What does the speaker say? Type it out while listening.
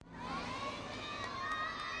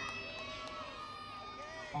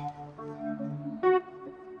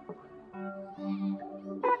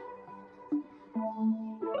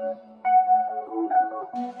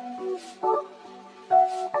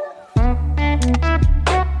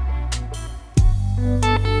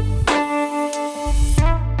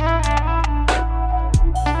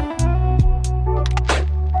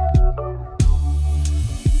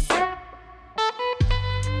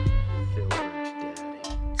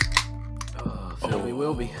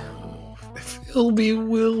Philby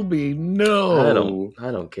Wilby, no.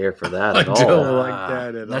 I don't care for that I at all. don't like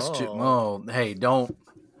that at That's all. too. Oh, hey, don't.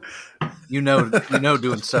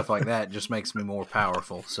 Doing stuff like that just makes me more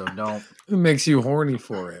powerful. So don't. It makes you horny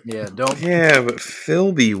for it. Yeah, don't. Yeah, but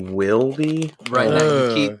Philby Wilby? Right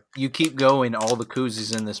now, you keep going. All the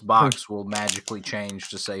koozies in this box will magically change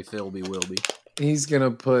to say Philby Wilby. He's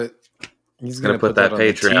gonna put that on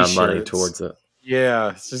the Patreon money t-shirts. towards it.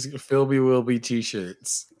 Yeah, it's just Philby Wilby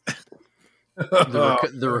t-shirts.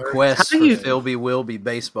 The requests for Philby Wilby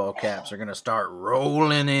baseball caps are going to start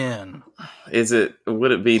rolling in.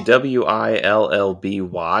 Would it be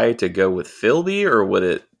WILLBY to go with Philby, or would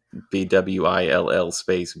it be WILL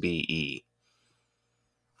space BE?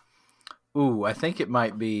 Ooh, I think it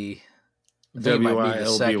might be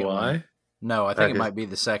the second one. No, I think it might be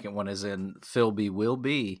the second one, as in Philby will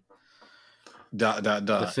be. ...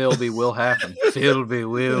 The Philby will happen. Philby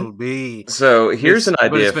will be. So here's an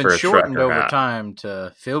idea for a But it's been shortened Trekker over hat. time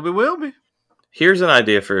to Philby will be. Here's an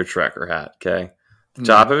idea for a Trekker hat, okay? The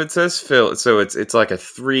top of it says Phil, so it's like a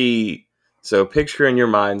 3, so picture in your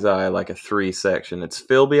mind's eye like a 3 section. It's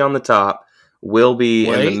Philby on the top, will be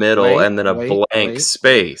in the middle, and then a blank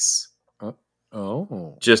space.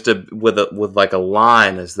 Oh. Just with like a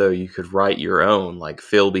line as though you could write your own, like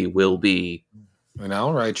Philby will be. And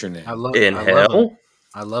I'll write your name. I love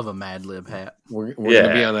a Mad Lib hat. We're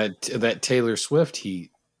gonna be on that Taylor Swift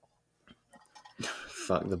heat.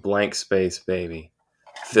 Fuck the blank space, baby.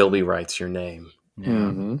 Philby writes your name. Yeah.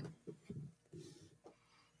 Mm-hmm.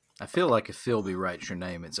 I feel like if Philby writes your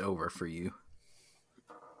name, it's over for you.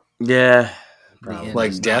 Yeah.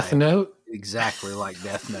 Like Death Note? Exactly like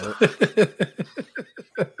Death Note.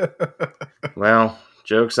 Well,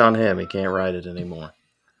 joke's on him. He can't write it anymore.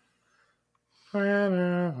 He's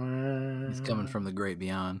coming from the great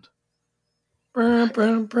beyond. I'm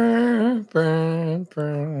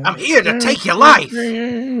here to take your life.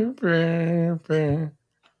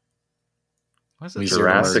 What's it?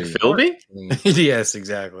 Jurassic Philby? Yes,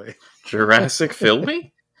 exactly. Jurassic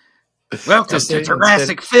Philby? Welcome to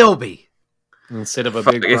Jurassic Philby. Instead of a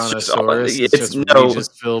big brontosaurus, it's just no, Regis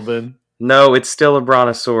Philbin. No, it's still a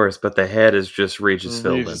brontosaurus, but the head is just Regis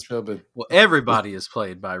Philbin. Well, everybody is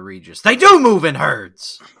played by Regis. They do move in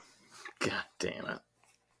herds. God damn it.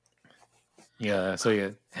 Yeah, so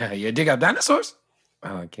you dig up dinosaurs?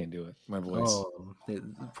 Oh, I can't do it. My voice. Oh,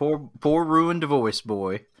 poor ruined voice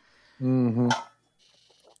boy. Mm-hmm.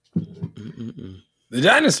 The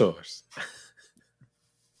dinosaurs.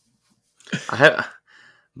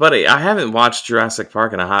 Buddy, I haven't watched Jurassic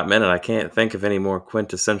Park in a hot minute. I can't think of any more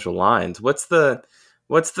quintessential lines. What's the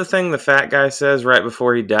thing the fat guy says right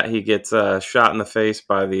before he gets shot in the face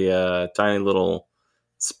by the tiny little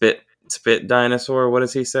spit dinosaur? What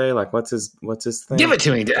does he say? Like, what's his thing? Give it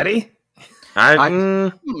to me, Daddy. I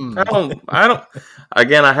don't.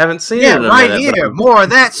 Again, I haven't seen it in a right minute, here. More of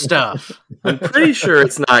that stuff. I'm pretty sure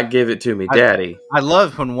it's not "Give it to me, Daddy." I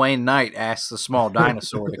love when Wayne Knight asks the small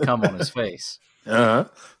dinosaur to come on his face. Oh,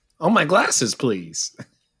 my glasses, please.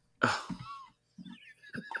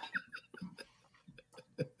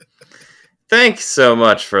 Thanks so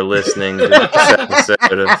much for listening to this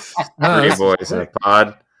episode of Three Boys in a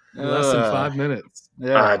Pod. Less than 5 minutes.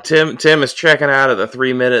 Yeah. Tim is checking out at the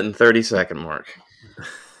 3-minute and 30-second mark.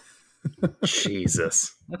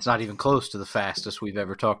 Jesus. That's not even close to the fastest we've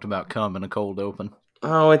ever talked about cum in a cold open.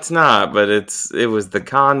 Oh, it's not, but it was the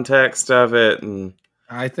context of it, and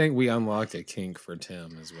I think we unlocked a kink for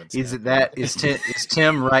Tim. Is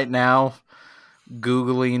Tim right now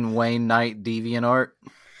Googling Wayne Knight DeviantArt?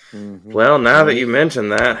 Mm-hmm. Well, now that you mention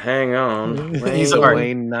that, hang on. He's a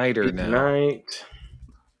Wayne Knighter now. Knight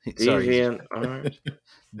DeviantArt.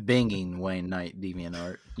 Binging Wayne Knight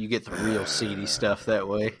DeviantArt. You get the real seedy stuff that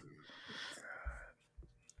way.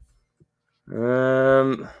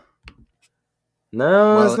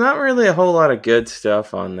 No, there's not really a whole lot of good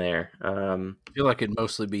stuff on there. I feel like it'd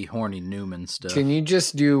mostly be horny Newman stuff. Can you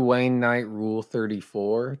just do Wayne Knight Rule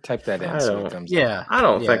 34? Type that in so it comes up. I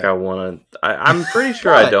don't think I want to. I'm pretty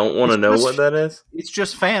sure I don't want to know what that is. It's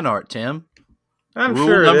just fan art, Tim. I'm Rule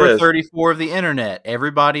sure number it is. 34 of the internet.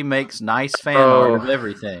 Everybody makes nice fan art of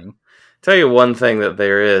everything. Tell you one thing that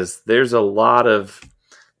there's a lot of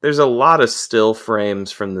there's a lot of still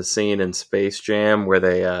frames from the scene in Space Jam where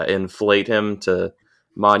they inflate him to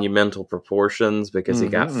monumental proportions because he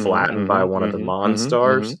got flattened by one of the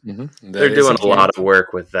Monstars. They're doing a lot of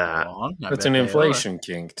work with that. That's an inflation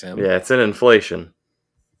kink, Tim. Yeah, it's an inflation.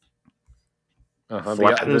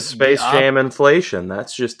 Flatten Space Jam inflation.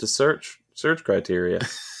 That's just a search criteria.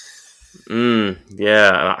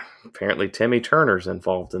 Yeah. Apparently Timmy Turner's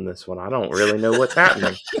involved in this one. I don't really know what's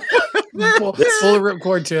happening. Pull the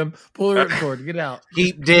ripcord, Tim. Pull the ripcord. Get out.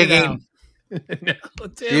 Keep digging. No,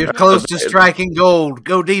 you're close to striking gold.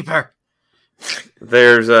 Go deeper.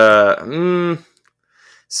 There's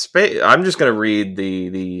space. I'm just going to read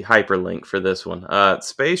the hyperlink for this one.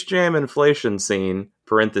 Space Jam inflation scene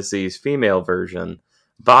 (parentheses female version)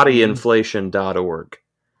 bodyinflation.org.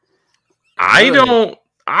 I don't.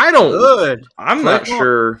 Good. I'm not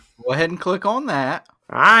sure. Go ahead and click on that.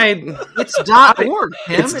 It's .org,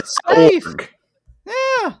 Tim. It's safe. .org.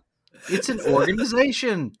 Yeah. It's an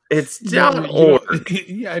organization. It's .org.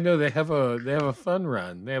 Yeah, I know they have a fun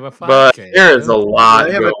run. They have a 5K. But there is a lot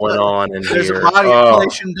going on in there's here. There's a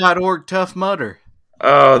bodyinflation.org Tough Mudder.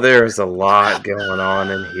 Oh, there's a lot going on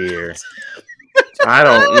in here. I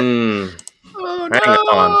don't. Hang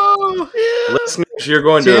on. Listeners, you're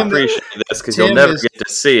going to appreciate this because you'll never get to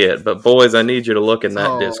see it. But boys, I need you to look in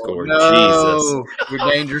that Discord. No. Jesus.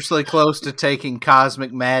 You're dangerously close to taking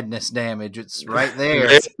cosmic madness damage. It's right there.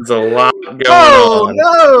 There's a lot going on. Oh,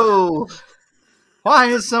 no. Why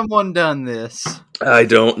has someone done this? I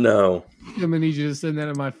don't know. I'm going to need you to send that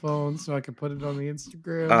on my phone so I can put it on the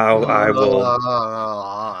Instagram. I will.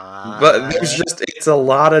 But it's a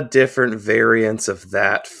lot of different variants of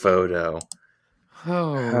that photo.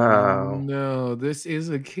 Oh no! This is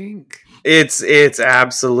a kink. It's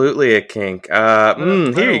absolutely a kink.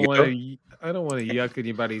 Here you go. I don't want to yuck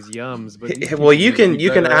anybody's yums, but you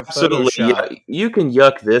can absolutely you can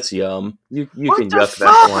yuck this yum. You can yuck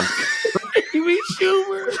that one. Amy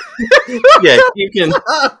Schumer. Yeah, you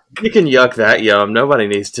can yuck that yum. Nobody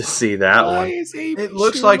needs to see that one. It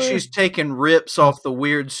looks like she's taking rips off the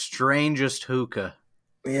weird, strangest hookah.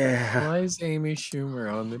 Yeah. Why is Amy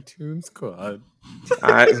Schumer on the Toon Squad?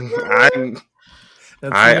 I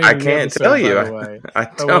can't tell you. I want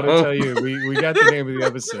to tell you. We got the name of the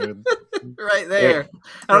episode right there.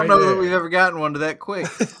 I don't know that we've ever gotten one to that quick.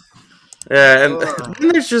 Yeah, and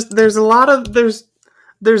there's a lot of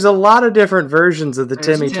different versions of the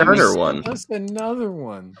Timmy Turner one. That's another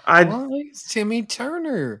one. Why is Timmy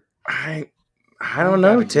Turner? I don't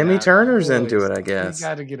know. Timmy Turner's into it, I guess. We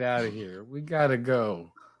got to get out of here. We got to go.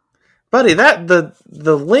 Buddy, the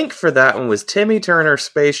link for that one was Timmy Turner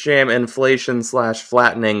Space Jam Inflation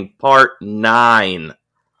 /Flattening Part 9.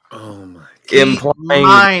 Oh my God.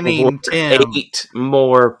 Implying 8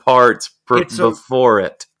 more parts before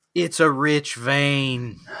it. It's a rich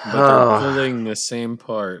vein. But they're pulling the same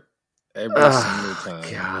part every single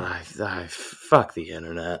time. God, I fuck the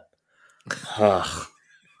internet. Ugh.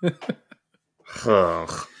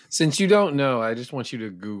 Ugh. Since you don't know, I just want you to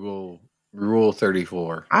Google Rule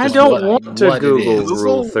 34. I don't want to Google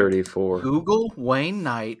Rule 34. Google Wayne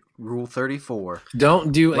Knight Rule 34.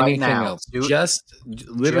 Don't do anything else. Just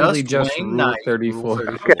Rule 34.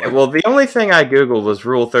 Okay, well, the only thing I Googled was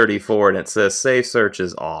Rule 34, and it says safe search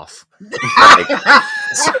is off.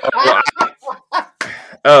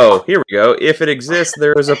 Oh, here we go. If it exists,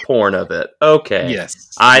 there is a porn of it. Okay.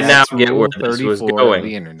 Yes. I now get where this was going.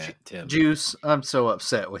 The internet, Tim. Juice, I'm so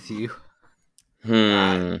upset with you.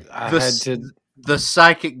 The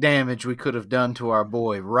psychic damage we could have done to our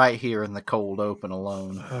boy right here in the cold open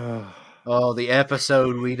alone. Oh, the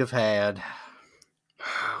episode we'd have had.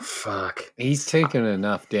 Oh, fuck. He's taken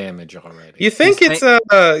enough damage already. You think there's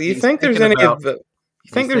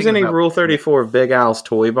any Rule 34 of Big Al's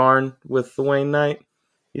Toy Barn with the Wayne Knight?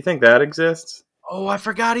 You think that exists? Oh, I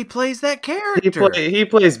forgot he plays that character. He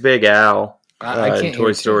plays Big Al in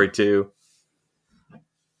Toy Story 2.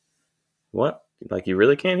 What? Like, you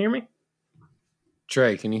really can't hear me?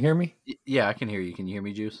 Trey, can you hear me? Yeah, I can hear you. Can you hear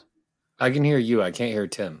me, Juice? I can hear you. I can't hear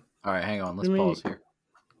Tim. All right, hang on. Let's pause here.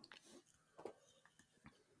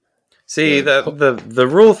 See, the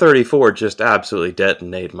Rule 34 just absolutely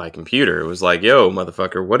detonated my computer. It was like, yo,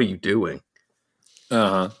 motherfucker, what are you doing?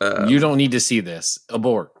 You don't need to see this.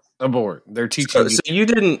 Abort. They're teaching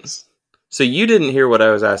you. So you didn't hear what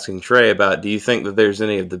I was asking Trey about. Do you think that there's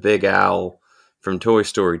any of the Big Al from Toy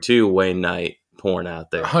Story 2 Wayne Knight porn out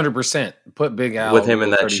there? 100%. Put Big Al with him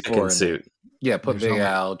in that chicken suit. Yeah, put Big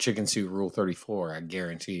Al chicken suit Rule 34. I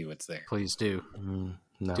guarantee you it's there. Please do.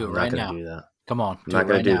 No, do it right now. Do that. Come on. I'm not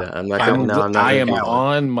going to do that. I'm not going to. No, I'm not. I am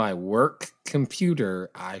on my work computer.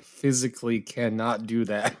 I physically cannot do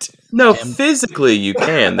that. No, physically you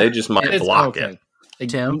can. They just might block it.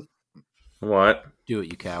 Tim. What? Do it,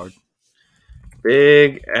 you coward.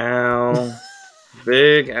 Big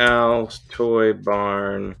Al's Toy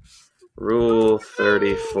Barn, Rule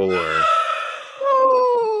 34.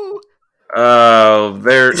 Oh,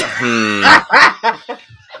 there.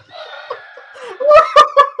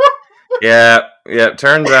 Yeah.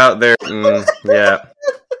 Turns out there. Yeah.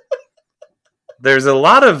 There's a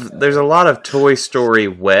lot of Toy Story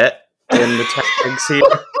wet in the tags here.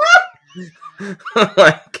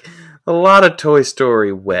 Like a lot of Toy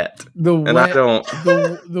Story wet.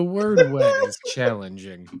 The word wet is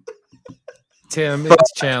challenging. Tim,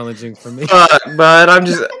 it's challenging for me. But I'm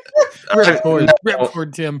just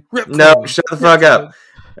Ripcord, Tim. Ripcord. No, shut the fuck up.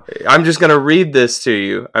 I'm just gonna read this to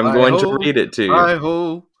you. I'm going to read it to you.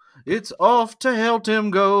 Hi-ho, it's off to hell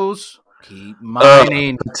Tim goes. Keep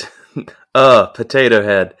mining. Potato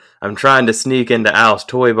Head. I'm trying to sneak into Al's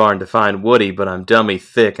Toy Barn to find Woody, but I'm dummy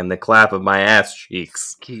thick in the clap of my ass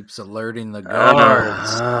cheeks. Keeps alerting the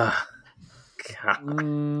guards. I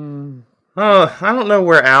don't know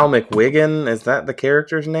where Al McWiggin is. That the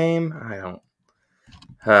character's name? I don't.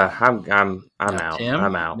 I'm out. Tim,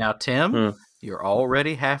 I'm out. Now, Tim, you're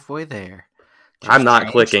already halfway there. I'm not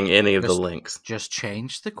clicking any of the links. Just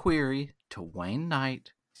change the query to Wayne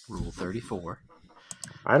Knight, Rule 34.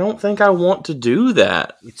 I don't think I want to do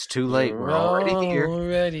that. It's too late. We're already here.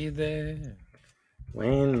 Already there.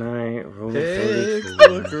 Wayne Knight, Rule 34.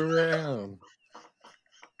 Look around.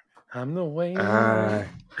 I'm the Wayne.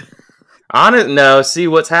 No, see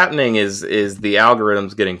what's happening is the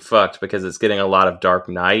algorithm's getting fucked because it's getting a lot of Dark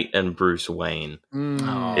Knight and Bruce Wayne.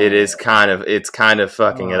 It is kind of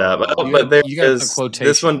fucking it up. But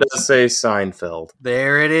this one does say Seinfeld.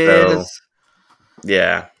 There it is. So,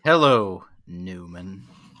 yeah. Hello, Newman.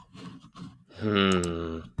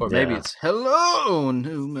 Or maybe it's hello,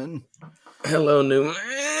 Newman. Hello,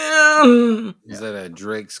 Newman. Is that a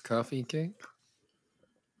Drake's coffee cake?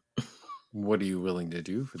 What are you willing to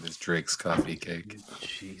do for this Drake's coffee cake?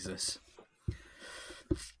 Jesus.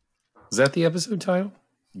 Is that the episode title?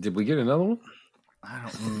 Did we get another one? I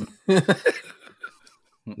don't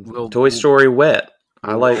know. Toy Story Wet.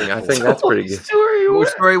 I think that's pretty good. Toy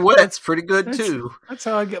Story Wet's pretty good too. That's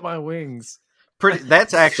how I get my wings.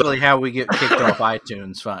 That's actually how we get kicked off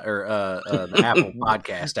iTunes or the Apple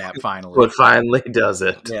Podcast app finally. What finally does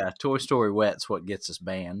it? Yeah, Toy Story Wet's what gets us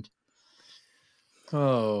banned.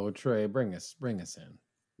 Oh, Trey, bring us in.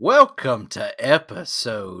 Welcome to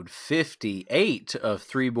episode 58 of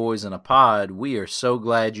Three Boys in a Pod. We are so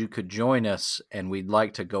glad you could join us, and we'd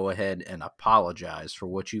like to go ahead and apologize for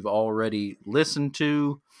what you've already listened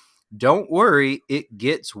to. Don't worry, it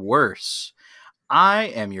gets worse. I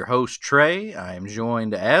am your host, Trey. I am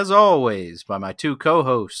joined, as always, by my two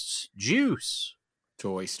co-hosts, Juice.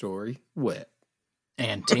 Toy Story Wet.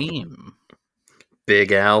 And Team.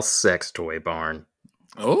 Big Al's Sex Toy Barn.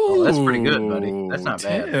 Oh, that's pretty good, buddy. That's not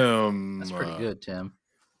bad. That's pretty good, Tim.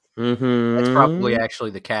 Mm-hmm. That's probably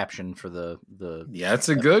actually the caption for the yeah, it's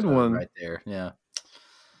a good one right there. Yeah.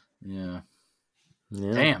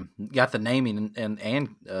 Damn, got the naming and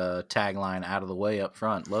tagline out of the way up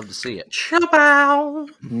front. Love to see it. Chabow.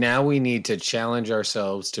 Now we need to challenge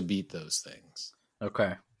ourselves to beat those things.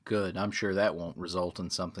 Okay, good. I'm sure that won't result in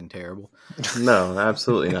something terrible. No,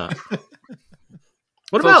 absolutely not.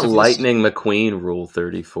 What about Lightning McQueen Rule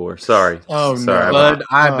 34? Sorry. Oh, sorry. No. Bud,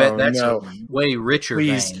 I bet that's a way richer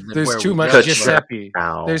Please, vein. There's too much Giuseppe.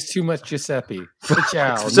 There's too much Giuseppe.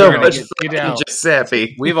 So much fucking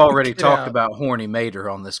Giuseppe. We've already talked about Horny Mater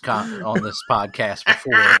on this podcast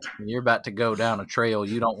before. You're about to go down a trail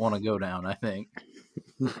you don't want to go down, I think.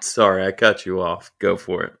 Sorry, I cut you off. Go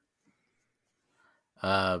for it.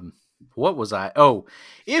 What was I? Oh,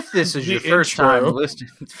 if this is your first time listening,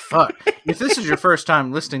 if this is your first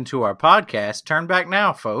time listening to our podcast, turn back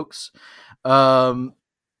now, folks.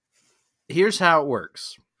 Here's how it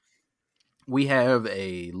works. We have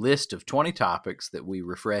a list of 20 topics that we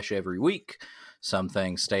refresh every week. Some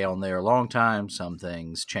things stay on there a long time. Some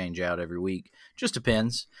things change out every week. Just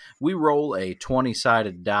depends. We roll a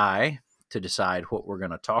 20-sided die to decide what we're going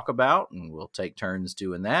to talk about, and we'll take turns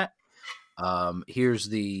doing that. Here's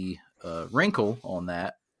the wrinkle on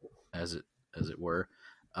that, as it were.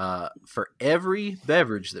 For every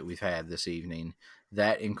beverage that we've had this evening,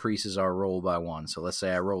 that increases our roll by 1. So let's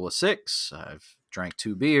say I roll a 6. I've drank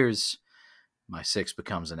 2 beers. My 6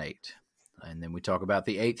 becomes an 8. And then we talk about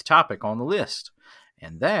the 8th topic on the list.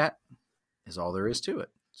 And that is all there is to it.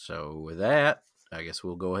 So with that, I guess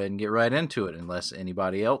we'll go ahead and get right into it, unless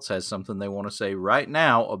anybody else has something they want to say right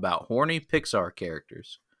now about horny Pixar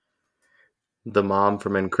characters. The mom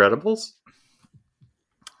from Incredibles?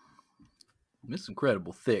 Miss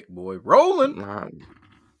Incredible thick, boy. Rolling!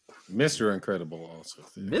 Mr. Incredible also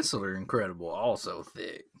thick. Mr. Incredible also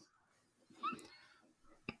thick.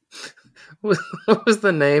 What was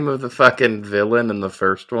the name of the fucking villain in the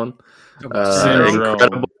first one?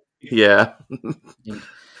 Incredible. Yeah.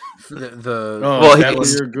 Well, is that what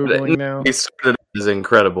you're Googling now? He started as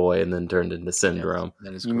Incredible and then turned into Syndrome.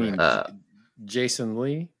 That is correct. Mean Jason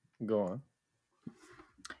Lee? Go on.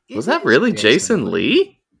 Was that really Jason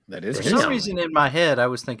Lee? That is. For some reason in my head, I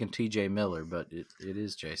was thinking T.J. Miller, but it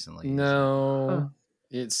is Jason Lee. No,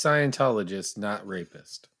 it's Scientologist, not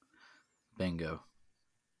rapist. Bingo.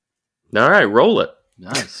 All right, roll it.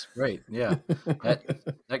 Nice, great, yeah.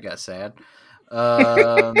 That got sad.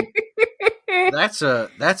 That's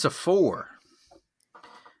a 4.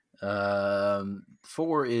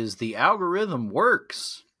 4 is the algorithm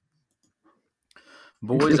works.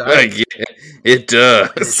 Boys, yeah, it does.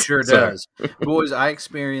 It sure does. Boys, I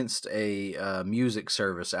experienced a music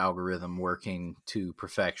service algorithm working to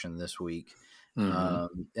perfection this week.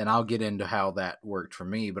 Mm-hmm. And I'll get into how that worked for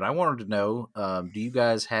me. But I wanted to know, do you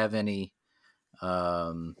guys have any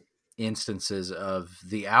instances of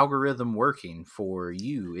the algorithm working for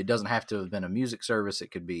you? It doesn't have to have been a music service. It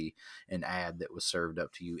could be an ad that was served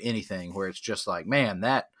up to you. Anything where it's just like, man,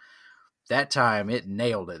 that time it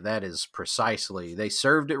nailed it. That is precisely, they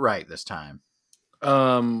served it right this time.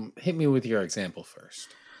 Hit me with your example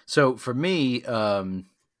first. So for me,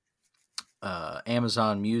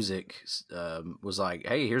 Amazon Music was like,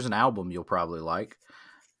 hey, here's an album you'll probably like.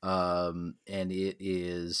 And it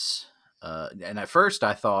is, and at first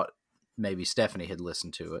I thought maybe Stephanie had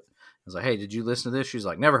listened to it. I was like, hey, did you listen to this? She's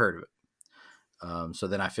like, never heard of it. So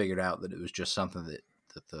then I figured out that it was just something that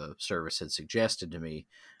the service had suggested to me.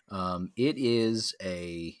 It is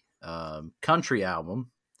a country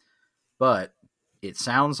album, but it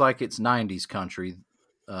sounds like it's 90s country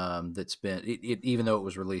that's been, even though it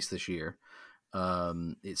was released this year.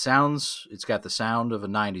 It's got the sound of a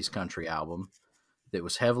 90s country album that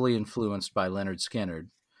was heavily influenced by Lynyrd Skynyrd,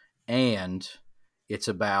 and it's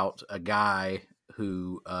about a guy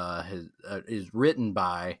who is written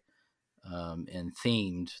by and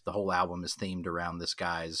themed. The whole album is themed around this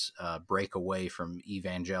guy's break away from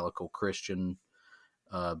evangelical Christian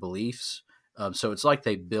beliefs. So it's like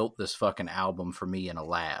they built this fucking album for me in a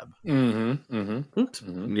lab. Mm-hmm. Mm-hmm.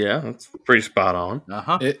 Mm-hmm. Yeah, that's pretty spot on.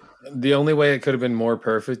 Uh-huh. The only way it could have been more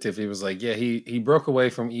perfect if he was like, yeah, he broke away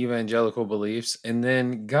from evangelical beliefs and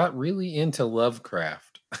then got really into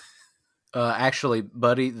Lovecraft. Actually,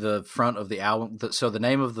 buddy, the front of the album. So the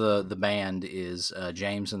name of the band is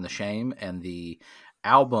James and the Shame, and the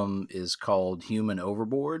album is called Human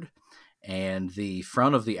Overboard. And the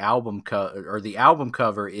front of the album the album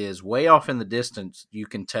cover is way off in the distance. You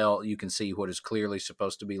can see what is clearly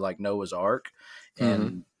supposed to be like Noah's Ark,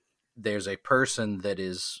 and there's a person that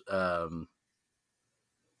is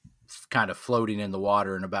kind of floating in the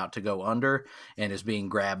water and about to go under, and is being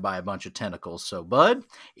grabbed by a bunch of tentacles. So, bud,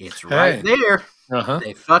 it's right there. Uh-huh.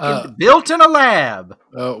 They fucking built in a lab.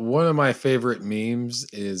 One of my favorite memes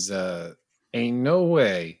is ain't no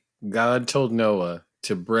way God told Noah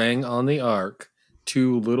to bring on the ark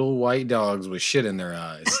 2 little white dogs with shit in their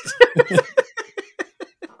eyes.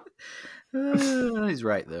 He's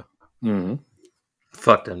right, though. Mm-hmm.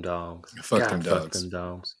 Fuck them dogs. Fuck them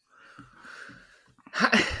dogs.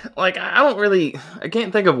 Like, I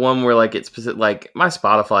can't think of one where, like, it's specific. Like, my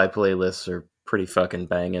Spotify playlists are pretty fucking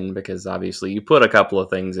banging because obviously you put a couple of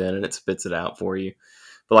things in and it spits it out for you.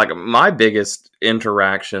 But, like, my biggest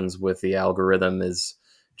interactions with the algorithm is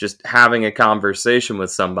just having a conversation with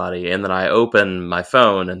somebody, and then I open my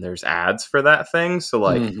phone and there's ads for that thing. So,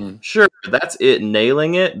 like, sure, that's it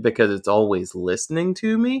nailing it because it's always listening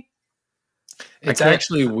to me. It's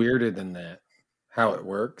actually weirder than that, how it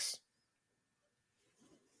works.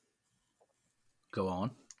 Go on.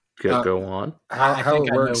 Go on. How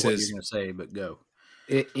it works is, what you're going to say, but go.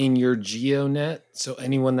 In your GeoNet, so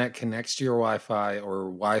anyone that connects to your Wi-Fi or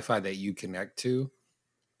Wi-Fi that you connect to,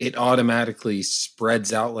 it automatically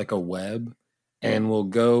spreads out like a web and will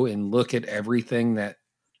go and look at everything that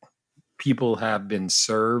people have been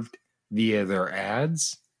served via their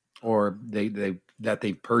ads or that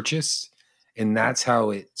they purchased, and that's how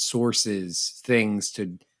it sources things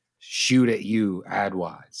to shoot at you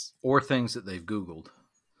ad-wise. Or things that they've Googled.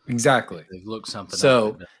 Exactly. They've looked something up.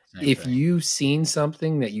 So if you've seen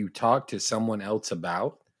something that you talked to someone else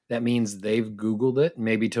about, that means they've Googled it,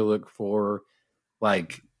 maybe to look for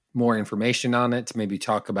like more information on it to maybe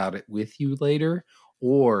talk about it with you later,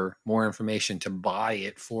 or more information to buy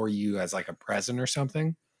it for you as like a present or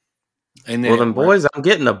something. And then, boys, I'm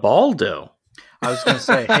getting a Baldo. I was going to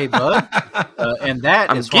say, hey, bud, and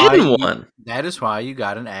that is why you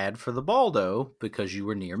got an ad for the Baldo, because you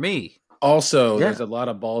were near me. Also, there's a lot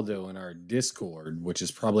of Baldo in our Discord, which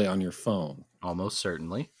is probably on your phone. Almost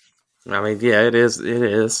certainly. I mean, yeah, it is. It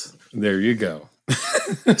is. There you go.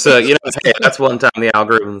 So, you know, hey, that's one time the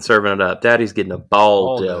algorithm's serving it up. Daddy's getting a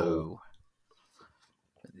Baldo.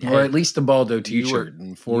 Or at least a Baldo t-shirt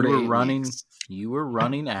in 4 to 8 weeks. You were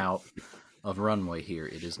running out of runway here.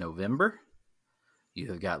 It is November. You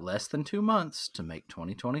have got less than 2 months to make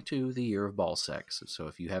 2022 the year of ball sex. So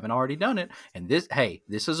if you haven't already done it, and this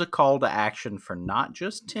is a call to action for not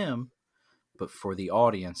just Tim, but for the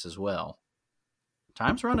audience as well.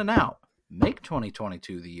 Time's running out. Make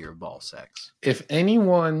 2022 the year of ball sex. If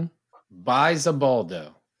anyone buys a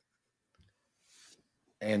Baldo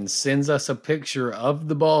and sends us a picture of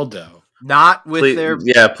the Baldo, not with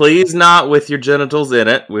please not with your genitals in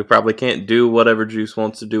it. We probably can't do whatever Juice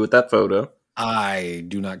wants to do with that photo. I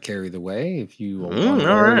do not carry the way. If you want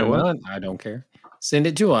I don't care. Send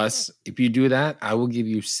it to us. If you do that, I will give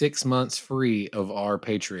you 6 months free of our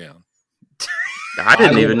Patreon. I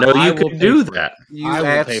didn't even know you could do that. I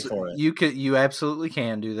will pay for it. You absolutely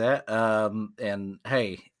can do that. And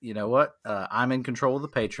hey, you know what? I'm in control of the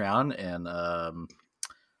Patreon, and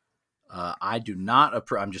I do not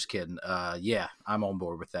approve. I'm just kidding. Yeah, I'm on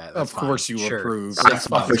board with that. That's of course fine. You approve.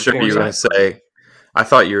 I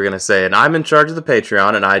thought you were going to say, and I'm in charge of the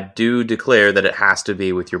Patreon, and I do declare that it has to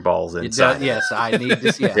be with your balls inside. Yes, I need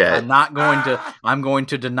this. Yeah. I'm not going to. I'm going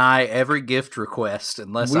to deny every gift request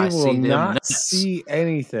unless I see them. We will not see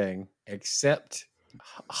anything except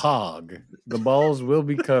hog. The balls will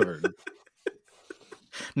be covered.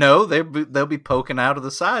 No, they'll be poking out of the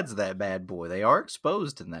sides of that bad boy. They are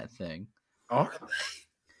exposed in that thing. Are they?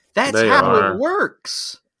 That's how it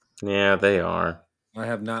works. Yeah, they are. I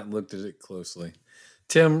have not looked at it closely.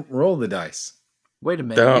 Tim, roll the dice. Wait a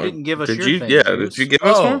minute. You didn't give us your thing. Yeah, did you give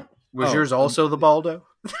us one? Was yours also the Baldo?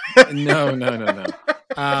 No.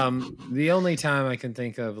 The only time I can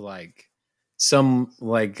think of the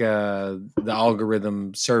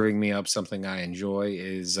algorithm serving me up something I enjoy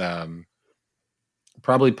is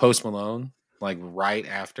probably Post Malone, like right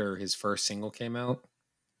after his first single came out.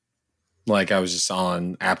 Like I was just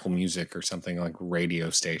on Apple Music or something, like radio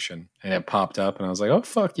station, and it popped up and I was like, oh,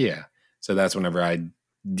 fuck yeah. So that's whenever I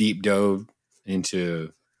deep dove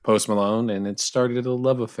into Post Malone, and it started a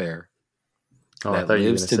love affair. Oh, I thought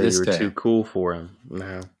you were going to say you were too cool for him.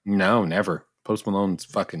 No, never. Post Malone's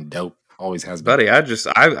fucking dope. Always has been. Buddy,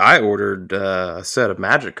 I ordered a set of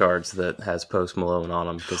Magic cards that has Post Malone on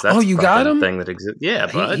them because that's you got him? Thing that exists. Yeah,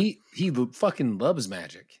 bud. He fucking loves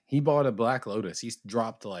Magic. He bought a Black Lotus. He's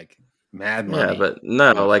dropped like mad money. Yeah, but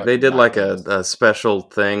no, like they did like a special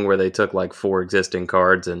thing where they took like 4 existing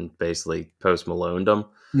cards and basically Post Maloned them.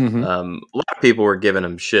 Mm-hmm. A lot of people were giving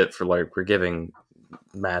him shit for like we're giving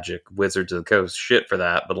Magic Wizards of the Coast shit for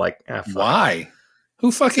that, but like why?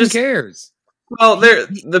 Who fucking cares? Well, they're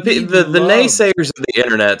the naysayers of the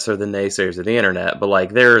internet are the naysayers of the internet, but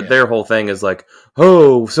like their whole thing is like,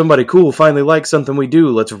 oh, somebody cool finally likes something we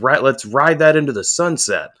do. Let's ride that into the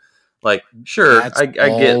sunset. Like, sure, I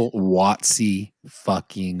get WotC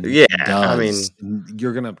fucking does. I mean,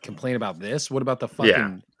 you're gonna complain about this? What about the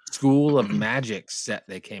fucking School of Magic set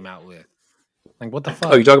they came out with? Like, what the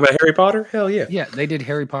fuck? Oh, you talking about Harry Potter? Hell yeah. Yeah, they did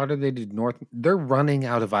Harry Potter. They did North. They're running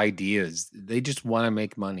out of ideas. They just want to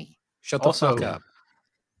make money. Shut the fuck up.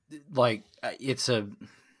 Like, it's an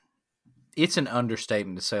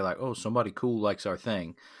understatement to say like, oh, somebody cool likes our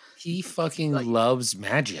thing. He fucking loves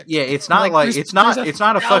Magic. Yeah, it's not like it's not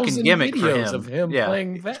a fucking gimmick for him. Of him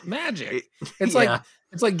playing Magic. It's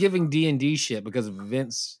like giving D&D shit because of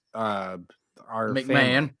Vince our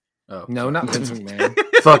McMahon. Oh, no, not Vince McMahon.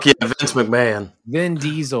 Fuck yeah, Vince McMahon. Vin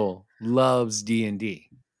Diesel loves D&D.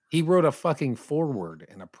 He wrote a fucking foreword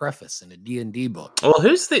and a preface in a D&D book. Well,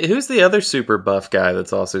 who's the other super buff guy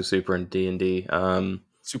that's also super in D&D?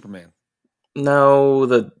 Superman. No,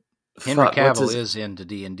 Henry Cavill is into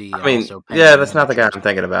D&D. I mean, that's not the guy I'm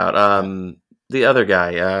thinking about. The other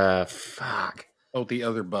guy. Oh, the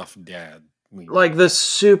other buff dad. Like the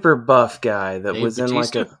super buff guy that Dave was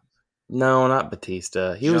Bautista? in like a... No, not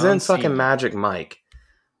Batista. He was in fucking Cena. Magic Mike.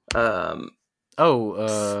 Matthew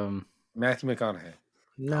McConaughey.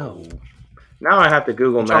 No. Now I have to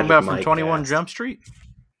Google Magic Mike. Talking about from 21 Jump Street?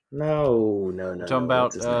 No. Talking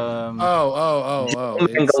about John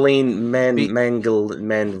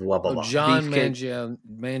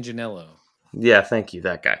Manganiello. Yeah, thank you,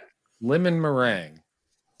 that guy. Lemon meringue.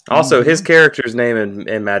 Also, his character's name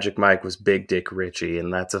in Magic Mike was Big Dick Richie,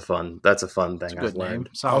 and that's a fun thing I've learned.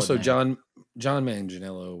 Also, name. John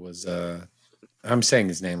Manganiello was I'm saying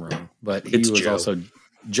his name wrong, but he was Joe. Also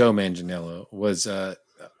Joe Manganiello was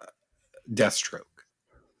Deathstroke.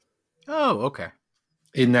 Oh, okay.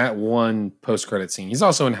 In that one post-credit scene. He's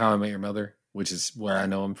also in How I Met Your Mother, which is where I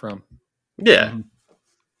know him from. Yeah.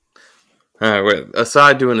 All right, wait.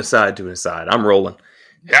 Aside to an aside. I'm rolling.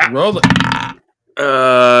 Yeah. Roll it.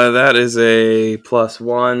 That is a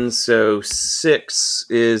 +1, so 6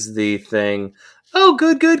 is the thing. Oh,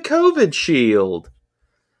 good COVID shield.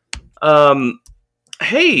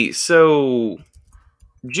 Hey, so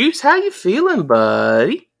Juice, how you feeling,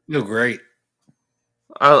 buddy? Feel great.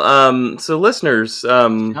 So listeners,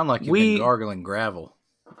 sound like you've been gargling gravel.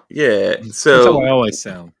 Yeah, so that's how I always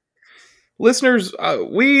sound. Listeners,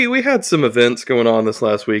 we had some events going on this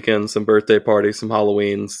last weekend, some birthday parties, some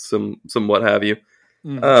Halloweens, some what have you.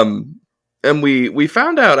 Mm-hmm. And we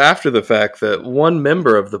found out after the fact that one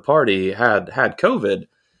member of the party had COVID.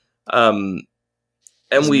 And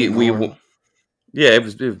it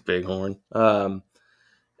was Bighorn.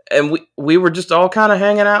 And we were just all kind of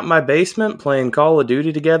hanging out in my basement playing Call of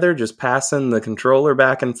Duty together, just passing the controller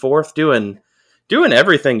back and forth, doing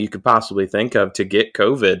everything you could possibly think of to get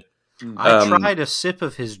COVID. I tried a sip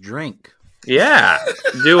of his drink. Yeah,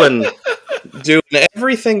 doing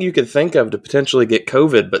everything you could think of to potentially get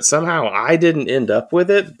COVID, but somehow I didn't end up with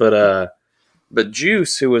it. But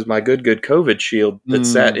Juice, who was my good COVID shield that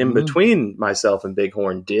sat in between myself and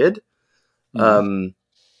Bighorn, did. So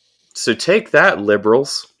take that,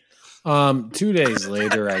 liberals. 2 days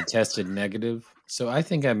later, I tested negative, so I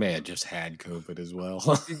think I may have just had COVID as well.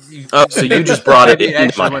 So you just brought it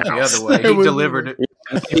into my went house. The other way. He delivered it.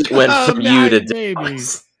 It went from you to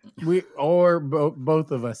Dallas.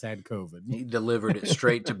 Both of us had COVID. He delivered it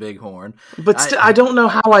straight to Bighorn. But I don't know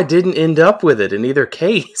how I didn't end up with it in either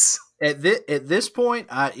case. At this point,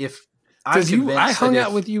 I hung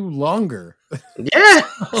out with you longer. Yeah,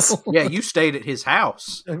 yeah, you stayed at his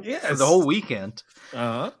house for the whole weekend.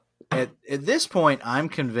 Uh-huh. At this point, I'm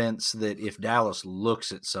convinced that if Dallas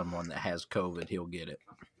looks at someone that has COVID, he'll get it.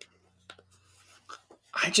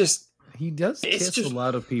 He does kiss a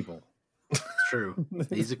lot of people. It's true.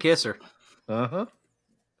 He's a kisser. Uh-huh.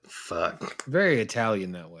 Fuck. Very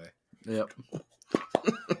Italian that way. Yep.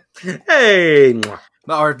 Hey.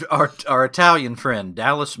 Our Italian friend,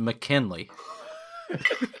 Dallas McKinley.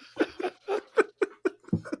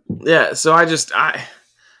 Yeah, so I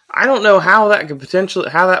don't know how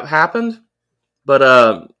that happened,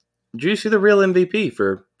 but Juice, you're the real MVP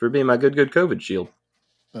for being my good COVID shield.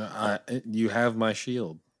 You have my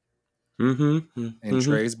shield. Mm-hmm. And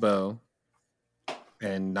Trey's bow.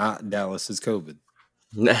 And not Dallas's COVID.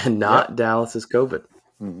 Dallas's COVID.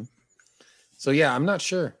 Mm-hmm. So yeah, I'm not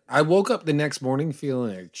sure. I woke up the next morning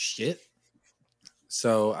feeling like shit.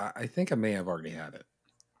 So I think I may have already had it.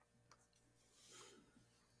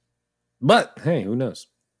 But hey, who knows?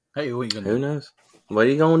 Hey, what are you gonna do? Who knows? What are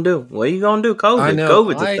you gonna do? What are you gonna do? COVID. I know,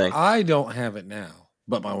 COVID's a thing. I don't have it now,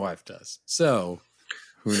 but my wife does. So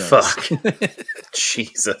who knows? Fuck.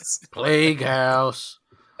 Jesus. Plague house.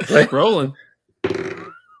 Rolling.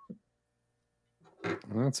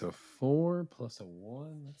 That's a 4 plus a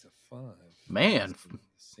 1. That's a 5. Man,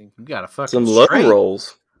 you got a fucking some low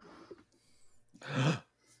rolls.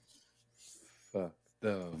 Fuck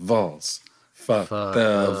the Vols. Fuck the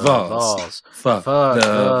the Vols. Fuck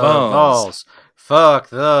the Vols. Fuck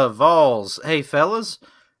the Vols. Hey, fellas,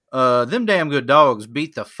 them damn good dogs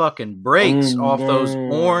beat the fucking brakes off those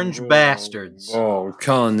orange bastards. Oh,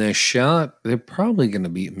 calling this shot. They're probably going to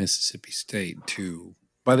beat Mississippi State, too.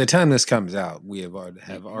 By the time this comes out, we have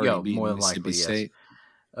already beaten Mississippi State.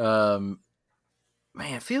 Yes.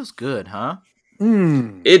 Man, it feels good, huh?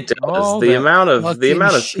 It does. The amount of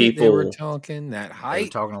people they were talking, that height, they were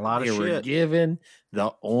talking a lot of shit. Were given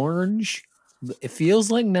the orange. It feels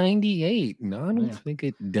like 98. No, I don't think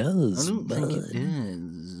it does. I don't think it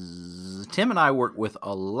does. Tim and I work with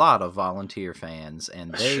a lot of volunteer fans,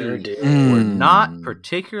 and they were not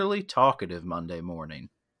particularly talkative Monday morning.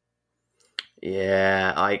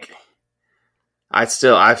 Yeah, like I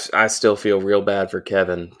still feel real bad for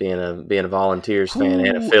Kevin being a Volunteers fan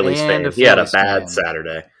and a Phillies fan. He had a bad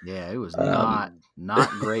Saturday. Yeah, it was not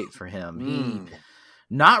great for him.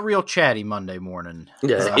 Not real chatty Monday morning.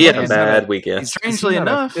 Yeah, he had a bad weekend. Strangely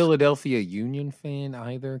enough, a Philadelphia Union fan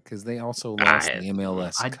either, because they also lost the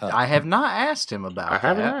MLS Cup. I have not asked him about that. I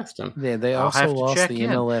haven't asked him. Yeah, they also lost the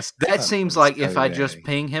MLS Cup. That seems like if I just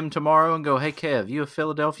ping him tomorrow and go, "Hey Kev, you a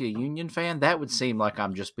Philadelphia Union fan?" That would seem like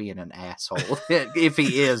I'm just being an asshole. If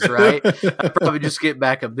he is, right? I'd probably just get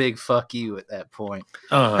back a big fuck you at that point.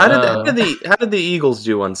 How did the Eagles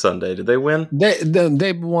do on Sunday? Did they win?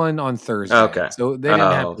 They won on Thursday. Okay, so they didn't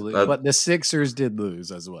have to lose, but the Sixers did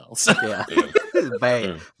lose as well. So. Yeah,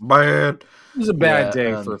 bad. It was a bad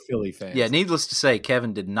day for Philly fans. Yeah, needless to say,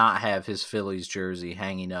 Kevin did not have his Phillies jersey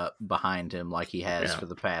hanging up behind him like he has for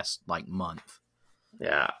the past month.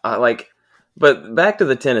 Yeah, but back to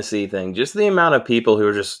the Tennessee thing, just the amount of people who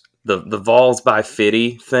are just the Vols by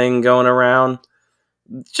 50 thing going around,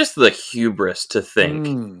 just the hubris to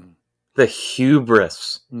think. The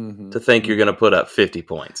hubris to think you're going to put up 50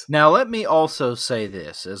 points. Now, let me also say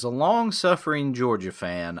this. As a long-suffering Georgia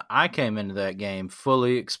fan, I came into that game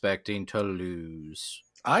fully expecting to lose.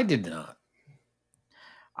 I did not.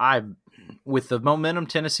 With the momentum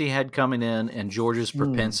Tennessee had coming in and Georgia's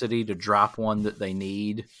propensity to drop one that they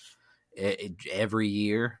need every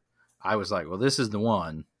year, I was like, well, this is the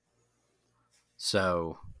one.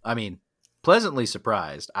 So, I mean, pleasantly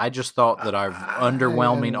surprised. I just thought that our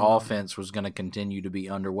underwhelming offense was going to continue to be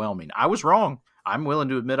underwhelming. I was wrong. I'm willing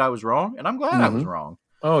to admit I was wrong, and I'm glad I was wrong.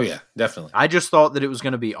 Oh, yeah, definitely. I just thought that it was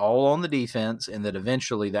going to be all on the defense and that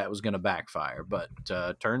eventually that was going to backfire. But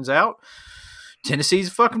turns out Tennessee's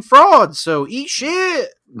a fucking fraud, so eat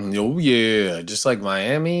shit. Oh, yeah. Just like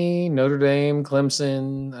Miami, Notre Dame,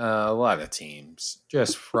 Clemson, a lot of teams.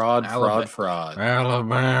 Just fraud.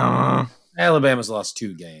 Alabama's lost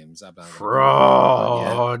 2 games.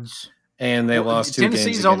 Frauds. And they lost 2 games.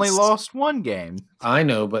 Tennessee's only lost 1 game. I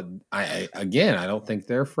know, but I don't think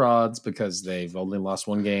they're frauds because they've only lost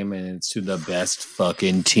 1 game and it's to the best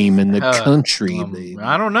fucking team in the country.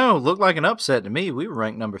 I don't know. Looked like an upset to me. We were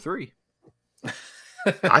ranked number 3.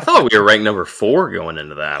 I thought we were ranked number 4 going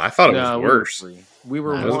into that. I thought it was worse. We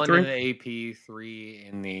were 1 in the AP, 3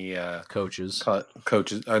 in the coaches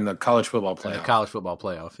in the college football playoff. The college football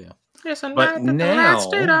playoff, yeah. Yes, and but now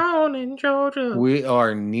stayed on in Georgia. We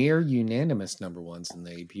are near unanimous number 1s in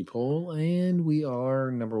the AP poll, and we are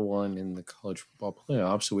number 1 in the college football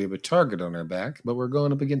playoff. So we have a target on our back, but we're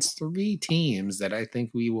going up against 3 teams that I think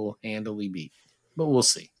we will handily beat. But we'll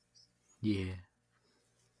see. Yeah.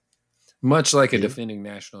 Much like a defending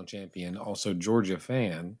national champion, also Georgia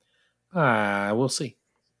fan, we'll see.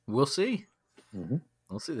 We'll see. Mm-hmm.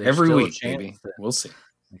 We'll see. There's every week, baby. We'll see.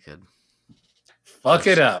 We could fuck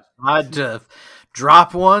it up. I'd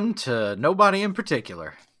drop one to nobody in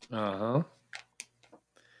particular. But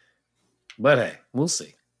hey, we'll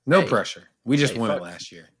see. No pressure. We just won it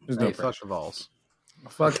last year. There's no pressure. Fuck the Vols.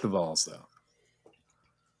 Fuck the Vols, though.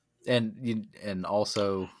 And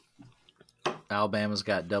also, Alabama's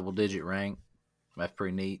got double-digit rank. That's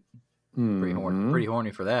pretty neat. Pretty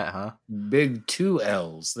horny for that, huh? Big 2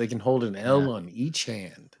 L's. They can hold an L on each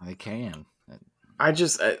hand. They can. I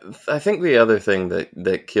think the other thing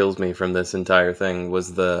that kills me from this entire thing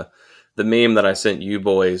was the meme that I sent you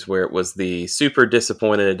boys, where it was the super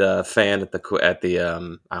disappointed fan at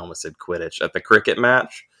the I almost said Quidditch, at the cricket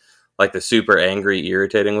match, like the super angry,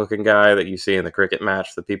 irritating looking guy that you see in the cricket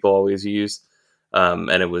match that people always use. And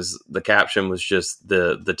the caption was just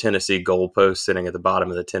the Tennessee goalpost sitting at the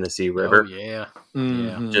bottom of the Tennessee River. Oh yeah,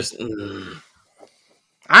 Just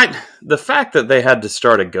the fact that they had to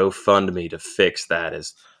start a GoFundMe to fix that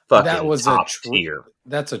is fucking top tier.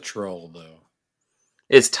 That's a troll, though.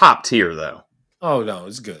 It's top tier, though. Oh no,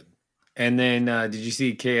 it's good. And then, did you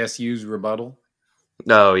see KSU's rebuttal?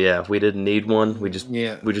 Oh yeah, we didn't need one. We just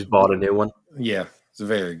bought a new one. Yeah, it's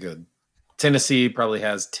very good. Tennessee probably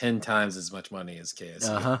has 10 times as much money as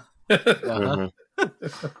KSU.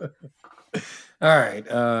 All right,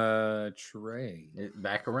 Trey.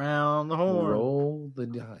 Back around the horn. Roll the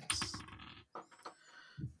dice.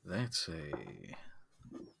 That's a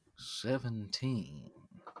 17.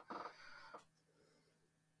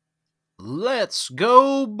 Let's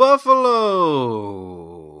go, Buffalo.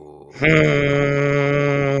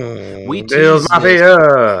 We teased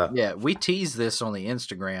Mafia. Yeah, we teased this on the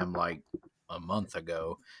Instagram like a month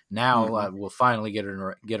ago. Now we'll finally get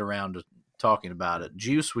around to talking about it.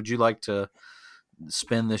 Juice, would you like to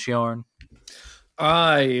spin this yarn?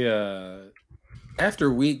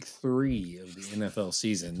 After week 3 of the NFL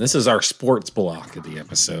season, this is our sports block of the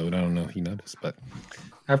episode. I don't know if you noticed, but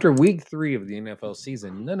after week 3 of the NFL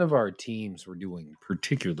season, none of our teams were doing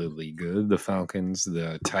particularly good. The Falcons,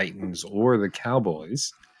 the Titans, or the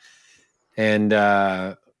Cowboys. And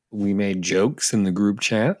we made jokes in the group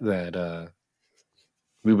chat that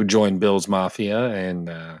we would join Bills Mafia,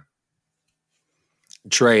 and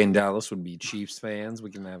Trey and Dallas would be Chiefs fans.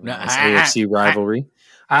 We can have a nice AFC rivalry.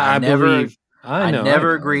 I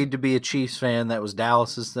never agreed to be a Chiefs fan. That was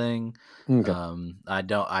Dallas's thing. Okay.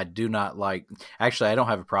 I do not like. Actually, I don't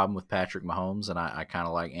have a problem with Patrick Mahomes, and I kind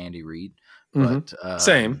of like Andy Reid. But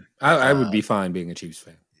same. I would be fine being a Chiefs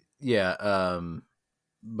fan. Yeah.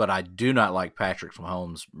 But I do not like Patrick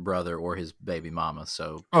Mahomes' brother or his baby mama.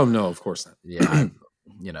 So. Oh no, of course not. Yeah.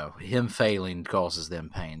 Him failing causes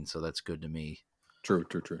them pain, so that's good to me. True.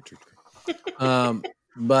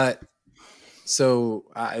 But so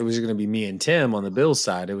it was going to be me and Tim on the Bills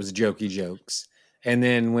side. It was jokey jokes. And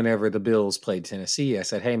then whenever the Bills played Tennessee, I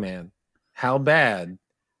said, hey, man, how bad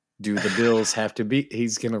do the Bills have to be?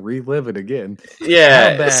 He's going to relive it again.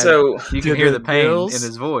 Yeah. So you can hear the pain in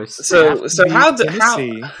his voice. So how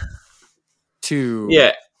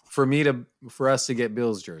for us to get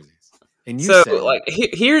Bills jerseys? And you so said, like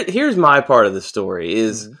here's my part of the story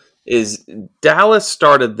is Dallas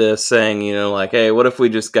started this saying, hey, what if we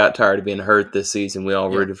just got tired of being hurt this season? We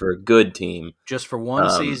all rooted for a good team. Just for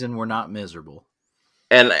one season, we're not miserable.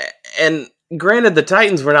 And granted, the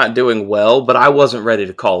Titans were not doing well, but I wasn't ready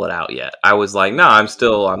to call it out yet. I was like, no, I'm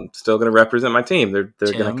still going to represent my team. They're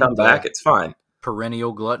going to come back. It's fine.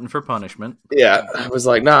 Perennial glutton for punishment. Yeah, I was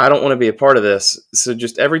like, no, I don't want to be a part of this. So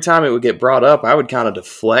just every time it would get brought up, I would kind of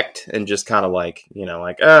deflect and just kind of I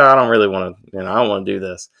don't really want to, I don't want to do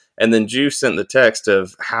this. And then Juice sent the text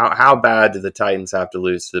of how bad do the Titans have to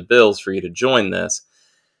lose to the Bills for you to join this?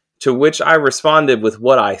 To which I responded with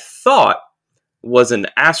what I thought was an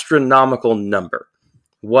astronomical number.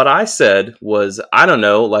 What I said was, I don't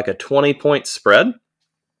know, like a 20-point spread.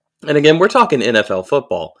 And again, we're talking NFL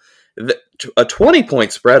football. A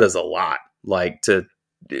 20-point spread is a lot. I'm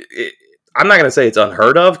not going to say it's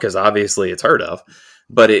unheard of, because obviously it's heard of,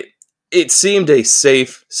 but it seemed a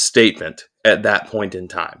safe statement at that point in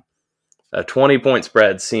time. A 20-point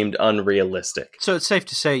spread seemed unrealistic. So it's safe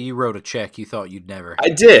to say you wrote a check you thought you'd never I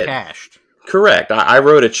did. cashed. Correct. I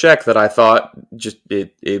wrote a check that I thought just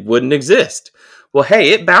it wouldn't exist. Well,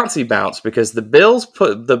 hey, it bounced because the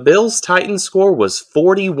Bills Titans score was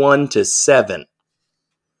 41-7.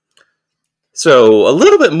 So a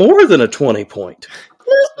little bit more than a 20-point.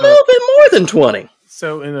 A little bit more than 20.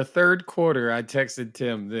 So in the third quarter, I texted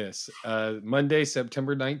Tim this. Monday,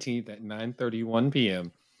 September 19th at 9:31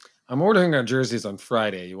 p.m. I'm ordering our jerseys on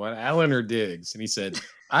Friday. You want Allen or Diggs? And he said,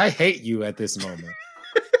 I hate you at this moment.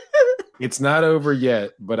 It's not over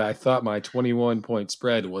yet, but I thought my 21-point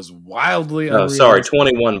spread was wildly unrealistic. Oh, sorry,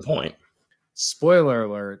 21-point. Spoiler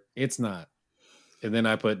alert, it's not. And then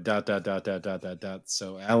I put ...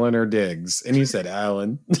 So Allen or Diggs? And he said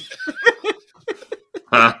Allen.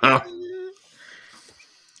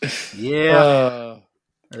 Yeah.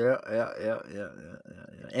 Yeah.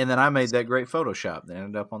 And then I made that great Photoshop that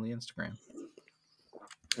ended up on the Instagram.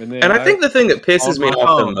 And I think the thing that pisses me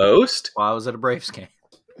off the most while I was at a Braves game.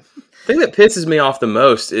 The thing that pisses me off the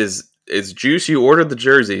most is Juice, you ordered the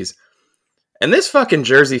jerseys, and this fucking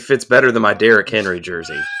jersey fits better than my Derrick Henry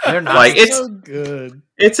jersey. They're not it's so good.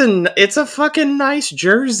 It's a fucking nice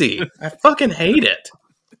jersey. I fucking hate it.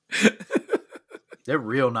 They're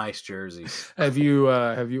real nice jerseys. Have you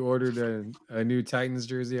ordered a new Titans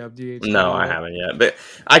jersey off DH? No, I haven't yet. But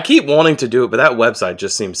I keep wanting to do it, but that website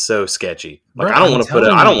just seems so sketchy. Like, Bro, I don't want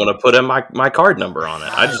to put in my card number on it.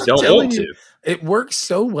 I just don't want to. It works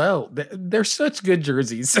so well. They're such good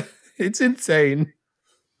jerseys. It's insane.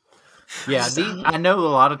 Yeah, I know a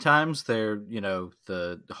lot of times they're,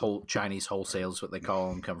 the whole Chinese wholesale is what they call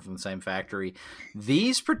them, come from the same factory.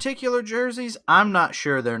 These particular jerseys, I'm not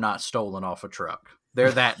sure they're not stolen off a truck.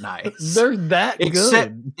 They're that nice. They're that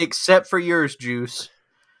good. Except for yours, Juice.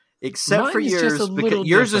 Except for yours, because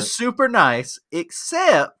yours is super nice,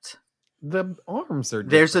 except the arms are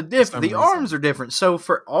different. There's a difference. The arms are different. So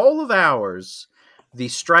for all of ours, the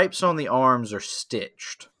stripes on the arms are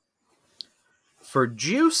stitched. For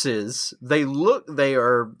Juice's, they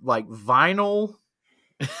are like vinyl.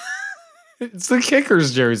 It's the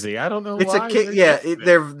Kickers jersey. I don't know why.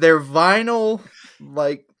 They're vinyl,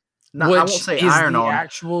 like, I won't say iron-on.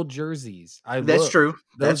 Actual jerseys. That's true.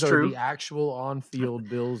 Those are the actual on-field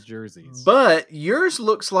Bills jerseys. But yours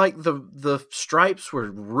looks like the stripes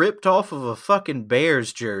were ripped off of a fucking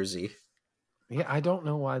Bears jersey. Yeah, I don't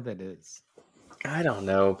know why that is. I don't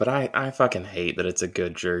know, but I fucking hate that it's a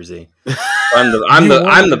good jersey. You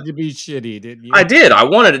wanted it to be shitty, didn't you? I did. I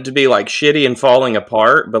wanted it to be like shitty and falling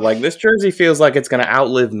apart, but like this jersey feels like it's going to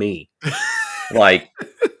outlive me. Like,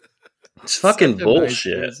 it's fucking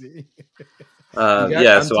bullshit.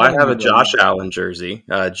 So I have a Josh Allen jersey.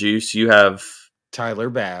 Juice, you have Tyler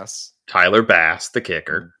Bass, the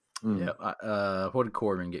kicker. Yeah. What did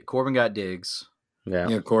Corbin get? Corbin got Diggs.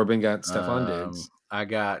 Yeah. Corbin got Stephon Diggs. I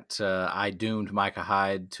got. I doomed Micah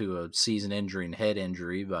Hyde to a season-ending head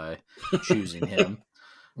injury by choosing him.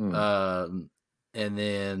 And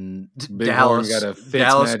then Dallas got a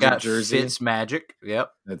Fitzmagic.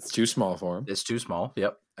 Yep, that's too small for him. It's too small.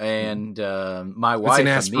 Yep. And my wife,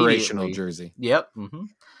 it's an aspirational jersey. Yep.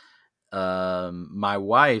 My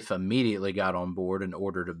wife immediately got on board and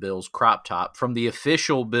ordered a Bills crop top from the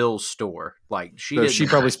official Bills store. Like she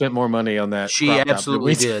probably spent more money on that. She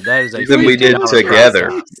absolutely did. That is than we did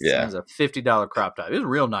together. Yeah, it's a $50 crop top. It was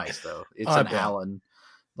real nice though. It's an Allen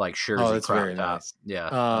like jersey crop top. Nice.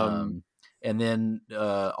 Yeah. And then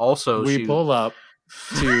also we pull up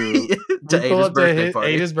to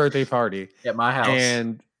Ada's birthday party at my house,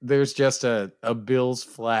 and there's just a Bills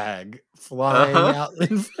flag flying out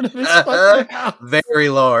in front of his fucking house. Very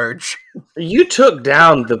large. You took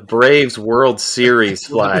down the Braves World Series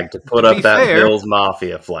flag to put up that Bills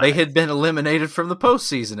Mafia flag. They had been eliminated from the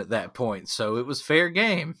postseason at that point, so it was fair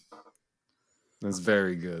game. That's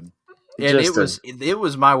very good. And it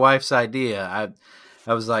was my wife's idea.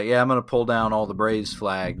 I was like, I'm going to pull down all the Braves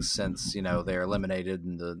flags since, they're eliminated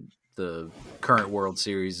and the current World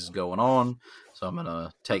Series is going on. So I'm going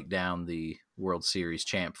to take down the World Series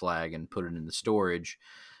champ flag and put it in the storage.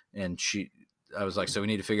 And I was like, so we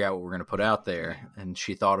need to figure out what we're going to put out there. And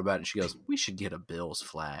she thought about it and she goes, we should get a Bills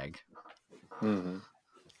flag. Mm-hmm.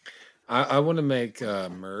 I want to make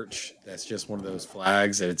merch that's just one of those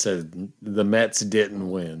flags that it says the Mets didn't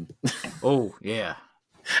win. Oh, yeah.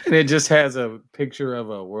 And it just has a picture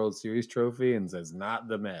of a World Series trophy and says, not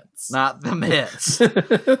the Mets. Not the Mets.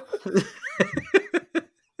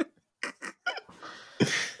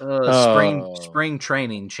 Spring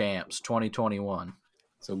training champs 2021.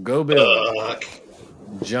 So go Bill.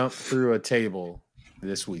 Jump through a table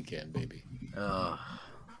this weekend, baby.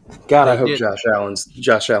 God, I hope Josh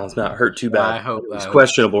Allen's not hurt too bad. I hope it's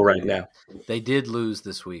questionable right now. They did lose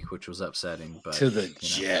this week, which was upsetting. But to the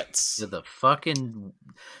Jets. The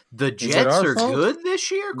Jets are good this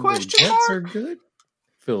year? The Jets are good.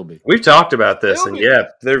 Philby. We've talked about this, and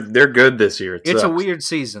they're good this year. It's a weird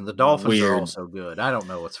season. The Dolphins are also good. I don't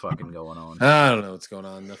know what's fucking going on. I don't know what's going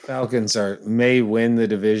on. The Falcons may win the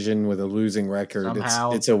division with a losing record.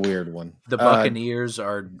 Somehow, it's a weird one. The Buccaneers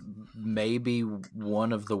are maybe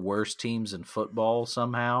one of the worst teams in football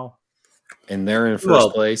somehow. And they're in first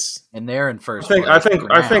place. And they're in first place. I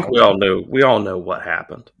think we all know what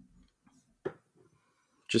happened.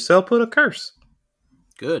 Giselle put a curse.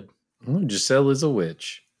 Good. Giselle is a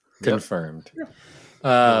witch. Confirmed. Yep.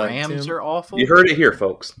 The Rams are awful. You heard it here,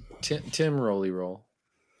 folks. Tim Rolly Roll.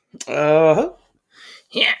 Yeah.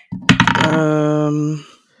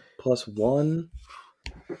 +1.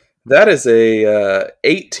 That is a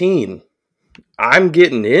 18. I'm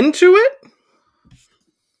getting into it.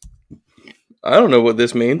 I don't know what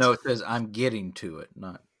this means. No, it says I'm getting to it,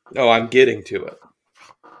 not. Oh, I'm getting to it.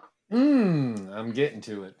 I'm getting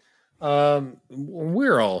to it.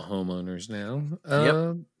 We're all homeowners now.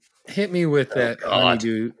 Hit me with that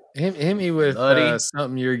honeydew. Hit me with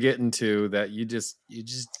something you're getting to that you just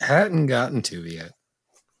hadn't gotten to yet.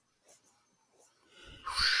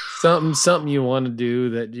 Something you want to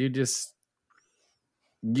do that you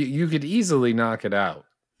could easily knock it out,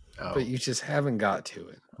 but you just haven't got to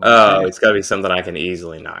it. Oh, it's got to be something I can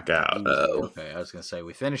easily knock out. Oh, okay. I was gonna say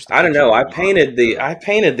we finished. I don't know. I painted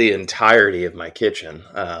the entirety of my kitchen.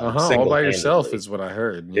 All by yourself is what I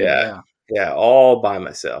heard. Yeah, all by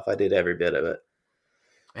myself. I did every bit of it.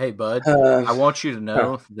 Hey, bud, I want you to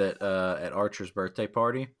know that at Archer's birthday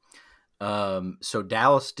party, so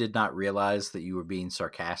Dallas did not realize that you were being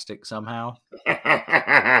sarcastic somehow.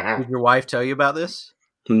 Did your wife tell you about this?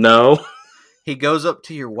 No. He goes up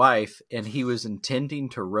to your wife, and he was intending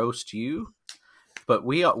to roast you, but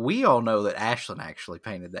we all know that Ashlyn actually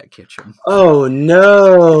painted that kitchen. Oh,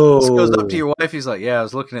 no. He goes up to your wife, he's like, I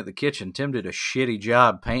was looking at the kitchen. Tim did a shitty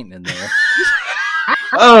job painting in there.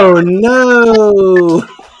 Oh, no.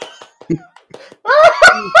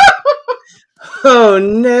 Oh,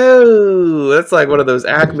 no. That's like one of those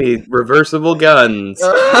Acme reversible guns.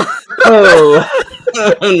 Oh,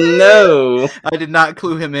 no. I did not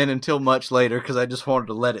clue him in until much later because I just wanted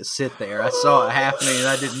to let it sit there. I saw it happening and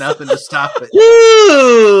I did nothing to stop it.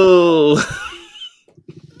 Ooh.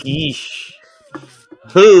 Geesh.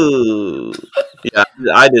 Ooh. Yeah,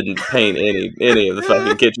 I didn't paint any of the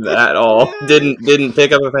fucking kitchen at all. Didn't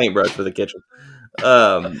pick up a paintbrush for the kitchen.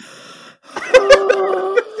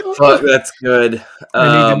 Fuck fuck, that's good.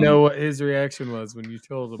 I need to know what his reaction was when you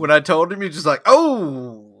told him. When I told him, he just like,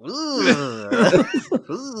 oh.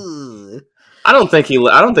 I don't think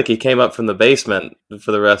he came up from the basement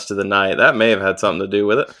for the rest of the night. That may have had something to do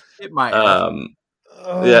with it. It might.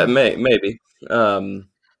 Yeah, maybe.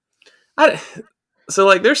 So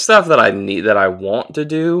like, there's stuff that I want to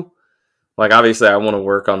do. Like, obviously, I want to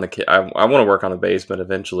work on I want to work on the basement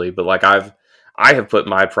eventually. But like, I have put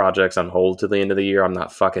my projects on hold to the end of the year. I'm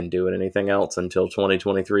not fucking doing anything else until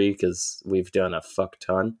 2023 because we've done a fuck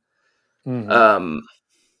ton. Mm-hmm.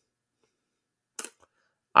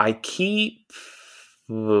 I keep.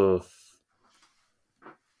 Oof.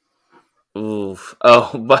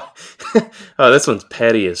 But this one's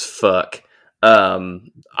petty as fuck.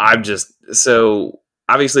 I'm just so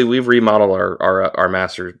obviously we've remodeled our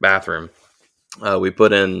master bathroom. We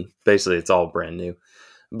put in basically it's all brand new,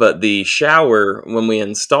 but the shower when we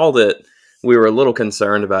installed it, we were a little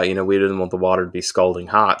concerned about we didn't want the water to be scalding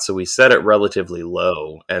hot, so we set it relatively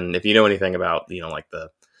low. And if you know anything about like the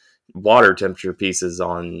water temperature pieces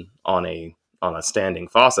on a standing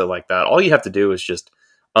faucet like that, all you have to do is just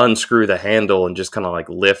unscrew the handle and just kind of like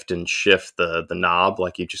lift and shift the knob,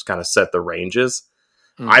 like you just kind of set the ranges.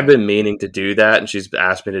 I've been meaning to do that, and she's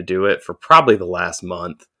asked me to do it for probably the last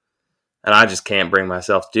month, and I just can't bring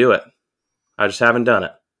myself to do it. I just haven't done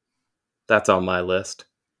it. That's on my list.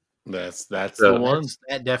 That's the one.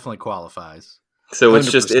 That definitely qualifies. So it's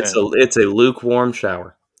 100%. Just it's a lukewarm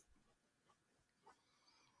shower.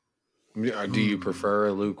 Do you prefer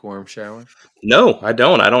a lukewarm shower? No, I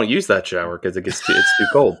don't. I don't use that shower because it's too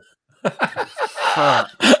cold.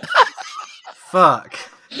 Fuck.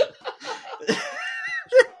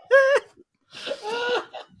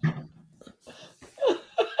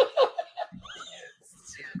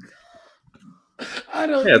 I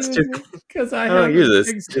don't. Yeah, it's too because I don't use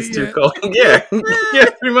this. It's too cold. Yeah, yeah,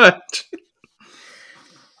 pretty much.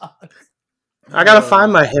 I gotta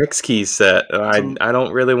find my hex key set. I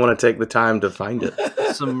don't really want to take the time to find it.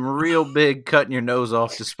 Some real big cutting your nose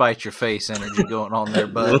off to spite your face energy going on there,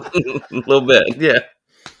 bud. A little bit, yeah.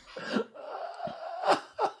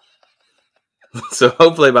 So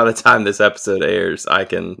hopefully by the time this episode airs,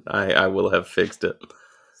 I will have fixed it.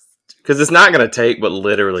 Because it's not gonna take but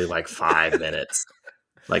literally like 5 minutes.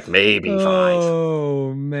 Like maybe 5.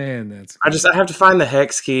 Oh man, that's good. I have to find the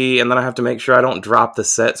hex key, and then I have to make sure I don't drop the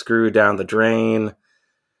set screw down the drain.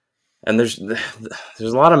 And there's a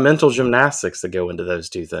lot of mental gymnastics that go into those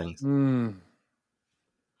two things.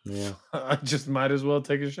 Yeah, I just might as well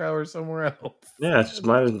take a shower somewhere else. Yeah, just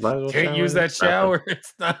might as well. Can't use that shower.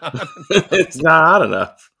 It's not. It's not hot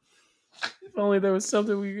enough. If only there was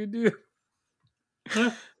something we could do.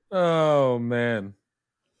 Oh man.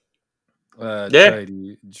 Trey,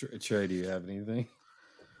 do you have anything?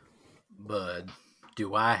 Bud,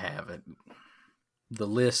 do I have it? The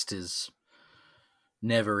list is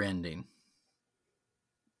never ending.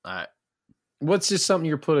 What's just something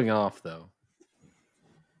you're putting off, though?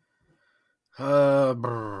 I've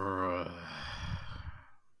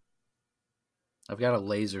got a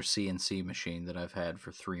laser CNC machine that I've had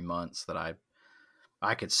for 3 months that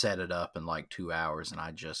I could set it up in like 2 hours, and I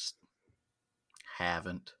just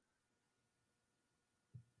haven't.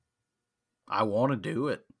 I want to do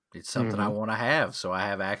it. It's something I want to have, so I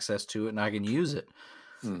have access to it and I can use it.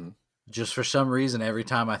 Just for some reason, every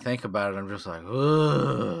time I think about it, I'm just like,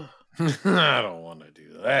 ugh. I don't want to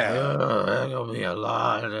do that. There's going to be a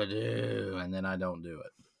lot to do. And then I don't do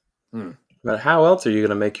it. But how else are you going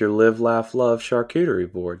to make your live, laugh, love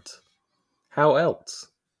charcuterie boards? How else?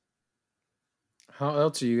 How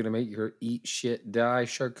else are you going to make your eat, shit, die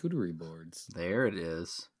charcuterie boards? There it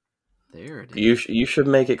is. There it is. You should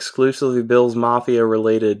make exclusively Bill's Mafia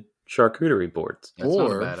related charcuterie boards. That's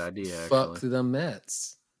not a bad idea. Fuck the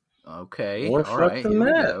Mets. Okay. Or all right. The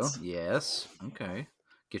Mets. Yes. Okay.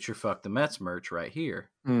 Get your fuck the Mets merch right here.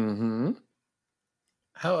 Mm-hmm.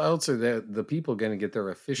 How else are the people going to get their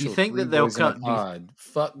official? Do you think that they'll come?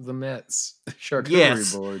 Fuck the Mets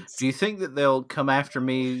charcuterie boards. Do you think that they'll come after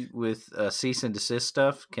me with cease and desist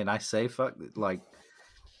stuff? Can I say fuck? Like,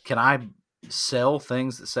 can I sell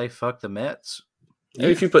things that say fuck the Mets?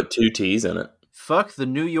 Maybe if you put 2 T's in it. Fuck the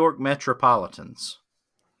New York Metropolitans.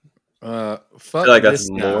 Fuck like this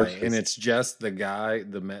guy, and it's just the guy,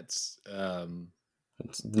 the Mets.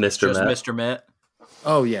 It's Mr. Met. Mr. Met.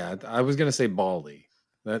 Oh yeah, I was gonna say Bally.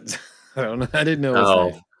 That's I don't know. I didn't know.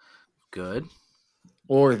 His name. Good.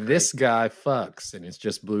 Or this guy fucks, and it's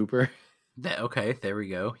just blooper. Okay, there we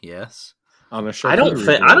go. Yes. I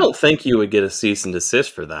don't think you would get a cease and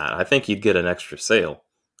desist for that. I think you'd get an extra sale.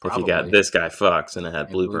 If you got this guy fucks and it had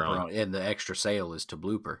blooper on. And the extra sale is to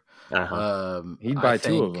blooper. He'd buy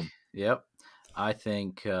 2 of them. Yep. I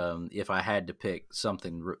think if I had to pick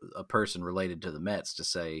a person related to the Mets to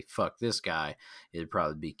say, fuck this guy, it'd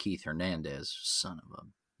probably be Keith Hernandez. Son of a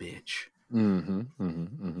bitch.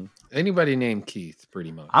 Anybody named Keith,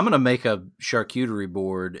 pretty much. I'm going to make a charcuterie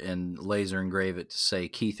board and laser engrave it to say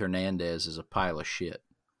Keith Hernandez is a pile of shit.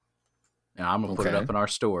 And I'm going to put it up in our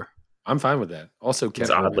store. I'm fine with that. Also, it's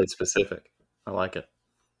oddly specific. I like it.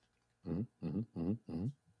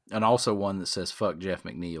 And also one that says "fuck Jeff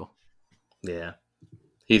McNeil." Yeah,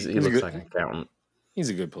 he looks like an accountant. He's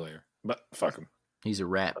a good player, but fuck him. He's a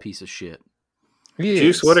rat piece of shit.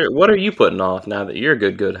 Juice, what are you putting off now that you're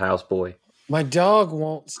a good houseboy? My dog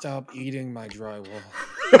won't stop eating my drywall.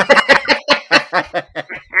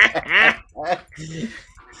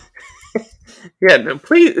 Yeah,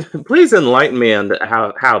 please enlighten me on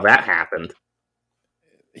how that happened.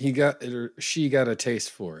 She got a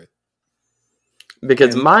taste for it.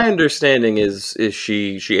 Because my understanding is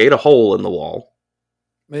she ate a hole in the wall.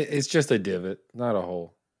 It's just a divot, not a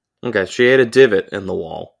hole. Okay, she ate a divot in the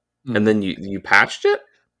wall, and then you patched it?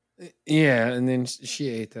 Yeah, and then she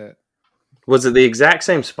ate that. Was it the exact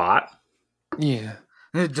same spot? Yeah.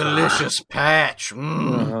 A delicious patch. She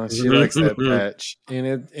likes that patch.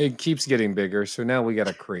 And it keeps getting bigger, so now we got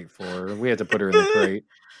a crate for her. We had to put her in the crate.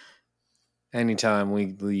 Anytime we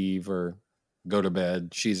leave or go to bed,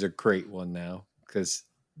 she's a crate one now. Because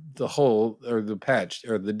the hole or the patch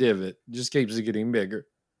or the divot just keeps getting bigger.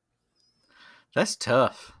 That's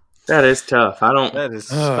tough. That is tough. That is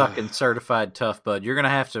fucking certified tough, bud. You're going to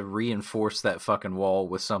have to reinforce that fucking wall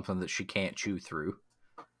with something that she can't chew through.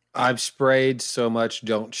 I've sprayed so much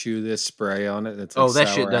 "don't chew this" spray on it. It's like that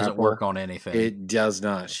shit doesn't work on anything. It does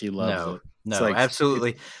not. She loves it. No,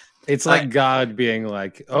 absolutely. It's like God being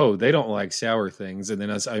like, "Oh, they don't like sour things," and then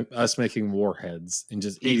us making warheads and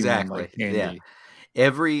just eating them like candy. Yeah.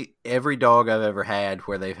 Every dog I've ever had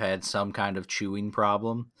where they've had some kind of chewing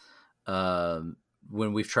problem,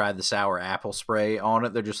 when we've tried the sour apple spray on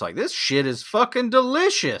it, they're just like, "This shit is fucking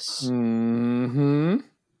delicious."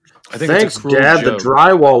 I think thanks, Dad. Joke. The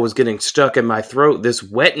drywall was getting stuck in my throat. This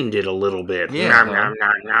wettened it a little bit. Yeah. Nom,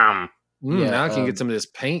 nom, nom. Now I can get some of this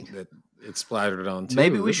paint that it splattered on too.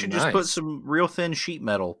 Maybe we should just put some real thin sheet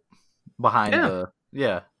metal behind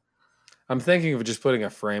I'm thinking of just putting a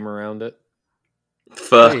frame around it.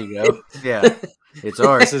 There you go. Yeah. It's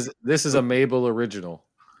ours. This is a Mabel original.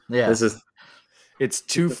 Yeah. It's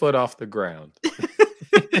 2 foot off the ground.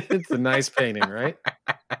 It's a nice painting, right?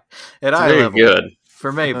 At eye level. Good.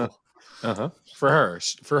 For Mabel. For her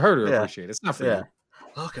to appreciate. It's not for you.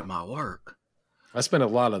 Look at my work. I spent a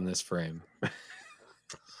lot on this frame.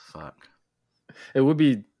 Fuck. It would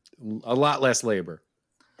be a lot less labor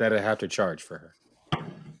that I'd have to charge for her.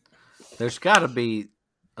 There's got to be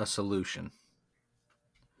a solution.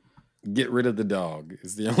 Get rid of the dog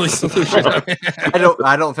is the only solution.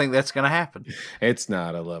 I don't think that's going to happen. It's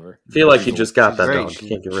not. I love her. I feel like you just got that dog. You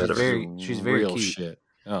can't get rid of her. She's very real cute. Shit.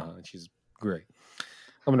 She's great.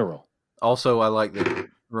 I'm gonna roll. Also, I like that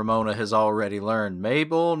Ramona has already learned.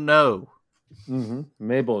 Mabel, no.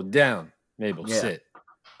 Mabel, down. Mabel, sit.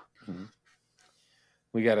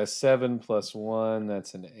 We got a 7 + 1.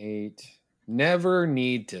 That's an 8. Never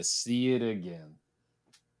need to see it again.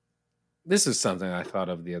 This is something I thought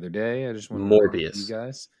of the other day. I just want to Morbius. You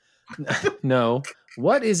guys. No.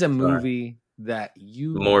 What is a movie that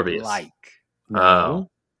you like?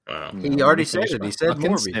 No. He already said it. He said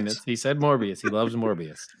Morbius. He said Morbius. He loves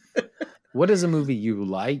Morbius. What is a movie you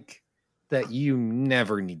like that you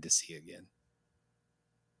never need to see again?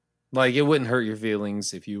 Like, it wouldn't hurt your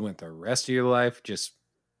feelings if you went the rest of your life, just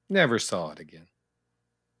never saw it again.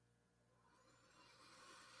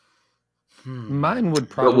 Mine would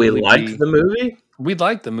probably But we liked the movie? We'd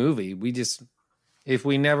like the movie. We just, if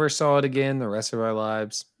we never saw it again the rest of our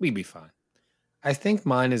lives, we'd be fine. I think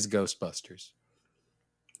mine is Ghostbusters.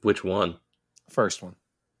 Which one? First one.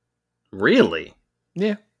 Really?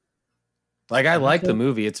 Yeah. Like, I like the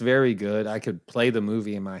movie. It's very good. I could play the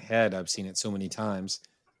movie in my head. I've seen it so many times.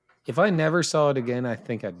 If I never saw it again, I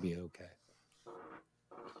think I'd be okay.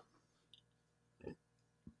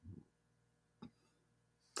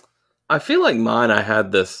 I feel like mine, I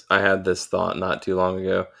had this thought not too long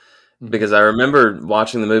ago. Because I remember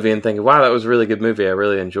watching the movie and thinking, wow, that was a really good movie. I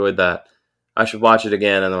really enjoyed that. I should watch it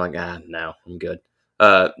again. And I'm like, no, I'm good.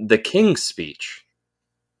 The King's Speech.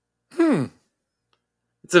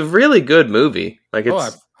 It's a really good movie. Like,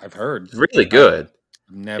 it's I've heard. It's really good.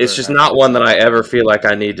 It's just not one that I ever feel like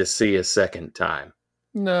I need to see a second time.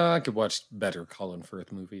 No, I could watch better Colin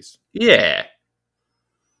Firth movies. Yeah.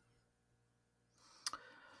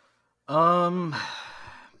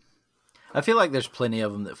 I feel like there's plenty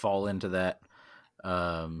of them that fall into that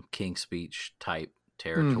King's Speech type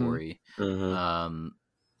territory. Mm-hmm.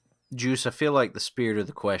 Juice, I feel like the spirit of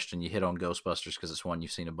the question you hit on Ghostbusters because it's one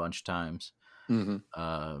you've seen a bunch of times.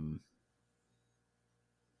 Mm-hmm.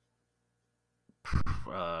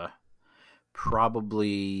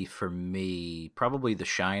 Probably for me, probably The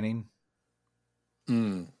Shining.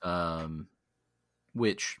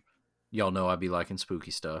 Which y'all know I be liking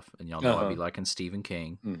spooky stuff, and y'all know I be liking Stephen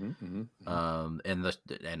King. And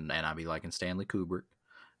I be liking Stanley Kubrick.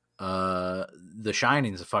 The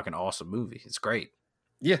Shining is a fucking awesome movie. It's great.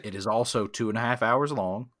 Yeah, it is also 2.5 hours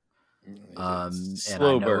long.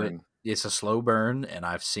 Slow burn. It's a slow burn, and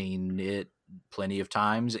I've seen it plenty of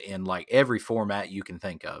times in like every format you can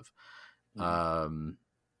think of.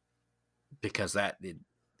 Because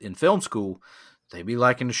in film school, they be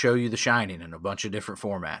liking to show you The Shining in a bunch of different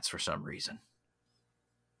formats for some reason.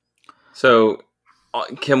 So,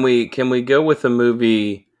 can we go with a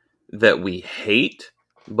movie that we hate,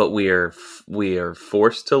 but we are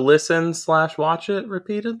forced to listen / watch it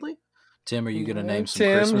repeatedly? Tim, are you going to name some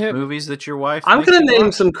Christmas movies that your wife? I'm going to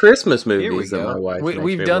name some Christmas movies that my wife.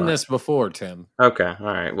 We've done this before, Tim. Okay, all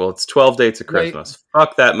right. Well, it's 12 Dates of Christmas.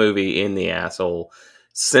 Fuck that movie in the asshole.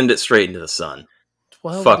 Send it straight into the sun.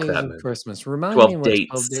 12 Fuck Days that of movie. Christmas. Remind 12 me what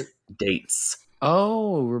dates. 12 dates.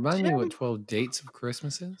 Oh, remind me what 12 Dates of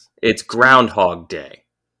Christmas is? It's Groundhog Day,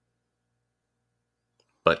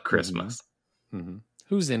 but Christmas. Mm-hmm.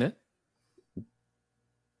 Who's in it?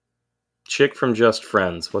 Chick from Just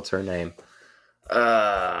Friends. What's her name?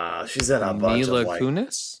 She's in a bunch Mila of like...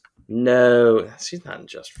 Kunis? No, she's not in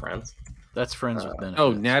Just Friends. That's Friends with Benefits.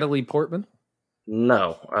 Oh, Natalie Portman?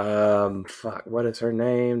 No. Fuck. What is her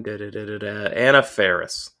name? Anna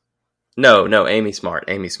Faris. No. Amy Smart.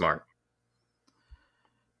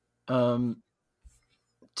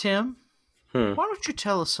 Tim, why don't you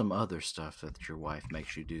tell us some other stuff that your wife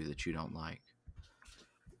makes you do that you don't like?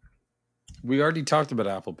 We already talked about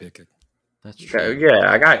apple picking. That's true. Yeah,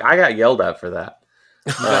 I got yelled at for that.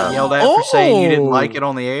 You got yelled at for saying you didn't like it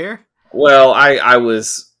on the air? Well, I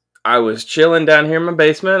was chilling down here in my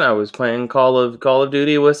basement. I was playing Call of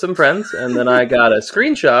Duty with some friends, and then I got a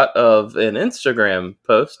screenshot of an Instagram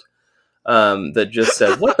post that just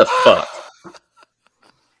said, "What the fuck?"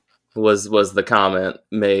 was the comment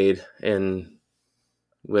made in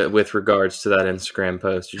with regards to that Instagram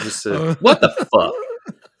post. You just said, "What the fuck?"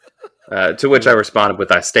 To which I responded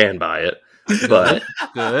with, "I stand by it." But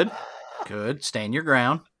good. Stand your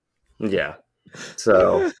ground. Yeah.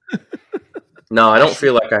 So no, I don't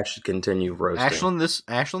feel like I should continue roasting. Ashland, this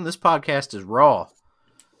podcast is raw.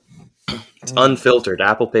 It's unfiltered.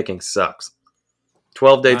 Apple picking sucks.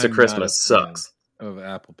 12 Dates of Christmas sucks. Of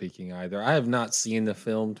apple picking either. I have not seen the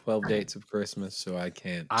film 12 Dates of Christmas, so I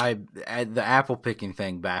can't. The apple picking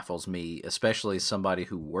thing baffles me, especially as somebody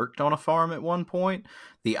who worked on a farm at one point.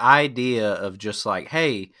 The idea of just like,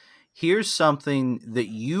 hey, here's something that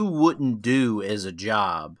you wouldn't do as a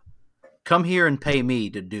job. Come here and pay me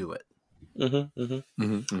to do it.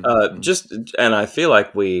 Just, and I feel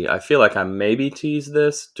like I maybe teased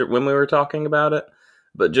this when we were talking about it,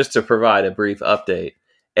 but just to provide a brief update,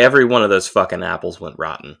 every one of those fucking apples went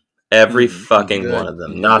rotten. Every fucking one of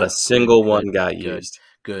them. Not a single one got used.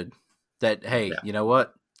 Good. You know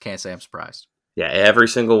what? Can't say I'm surprised. Yeah, every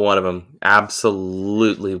single one of them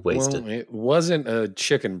absolutely wasted. Well, it wasn't a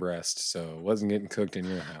chicken breast, so it wasn't getting cooked in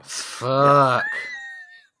your house. Fuck.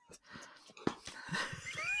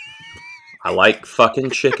 I like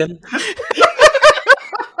fucking chicken.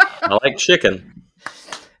 I like chicken.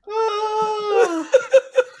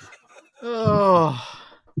 Oh.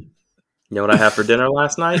 You know what I had for dinner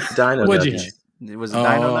last night? Dino Nuggies. Was it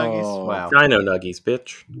Dino Nuggies? Wow. Dino Nuggies,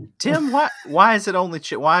 bitch. Tim, why is it only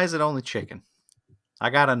chicken? I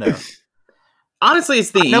gotta know. Honestly, it's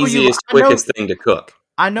the easiest, quickest thing to cook.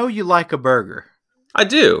 I know you like a burger. I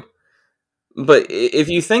do. But if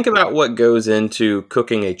you think about what goes into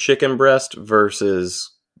cooking a chicken breast versus,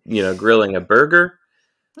 grilling a burger,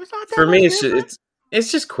 for me,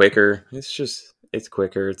 it's just quicker. It's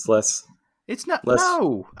quicker. It's less. It's not.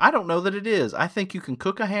 No, I don't know that it is. I think you can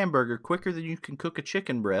cook a hamburger quicker than you can cook a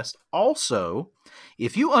chicken breast. Also,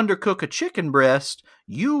 if you undercook a chicken breast,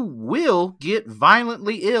 you will get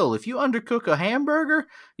violently ill. If you undercook a hamburger,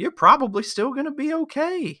 you're probably still going to be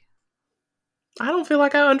okay. I don't feel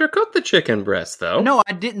like I undercooked the chicken breast, though. No,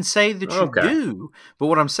 I didn't say that you do. But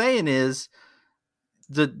what I'm saying is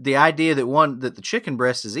the idea that the chicken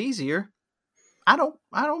breast is easier. I don't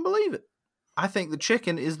believe it. I think the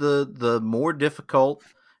chicken is the more difficult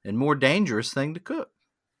and more dangerous thing to cook.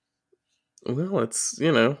 Well, it's,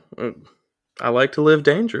 I like to live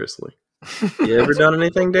dangerously. You ever done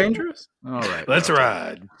anything dangerous? All right. Let's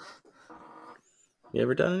ride. You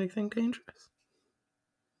ever done anything dangerous?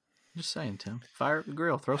 Just saying, Tim. Fire up the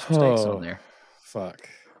grill. Throw some steaks on there. Fuck.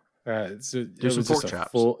 All right. So do some pork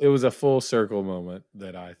chops. It was a full circle moment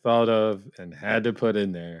that I thought of and had to put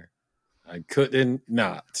in there. I couldn't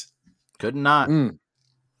not. Couldn't not.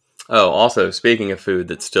 Oh, also, speaking of food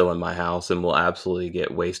that's still in my house and will absolutely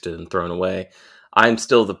get wasted and thrown away, I'm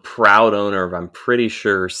still the proud owner of, I'm pretty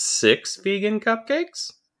sure, 6 vegan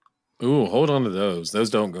cupcakes. Ooh, hold on to those. Those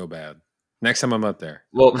don't go bad. Next time I'm up there.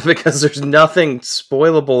 Well, because there's nothing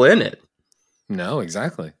spoilable in it. No,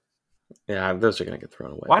 exactly. Yeah, those are going to get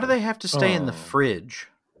thrown away. Why do they have to stay in the fridge?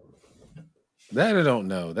 That I don't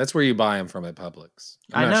know. That's where you buy them from at Publix.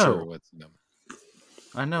 I'm not sure what's in them.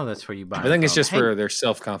 I know that's where you buy them. I think it's just for their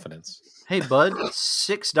self-confidence. Hey, bud,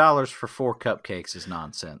 $6 for 4 cupcakes is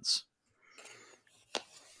nonsense.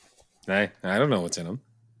 Hey, I don't know what's in them.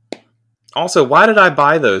 Also, why did I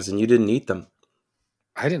buy those and you didn't eat them?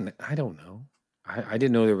 I don't know. I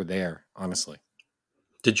didn't know they were there, honestly.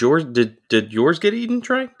 Did yours get eaten,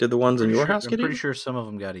 Trey? Did the ones in your house get eaten? I'm pretty sure some of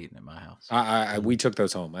them got eaten in my house. We took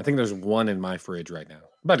those home. I think there's one in my fridge right now.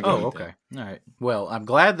 Okay. All right. Well, I'm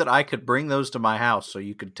glad that I could bring those to my house so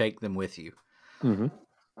you could take them with you. Mm-hmm.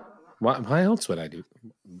 Why else would I do?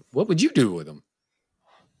 What would you do with them?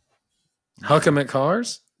 Huck them at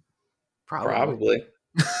cars? Probably.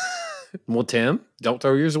 Well, Tim, don't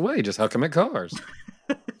throw yours away. Just huck them at cars.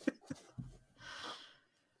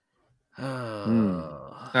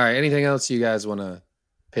 All right. Anything else you guys want to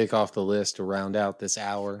pick off the list to round out this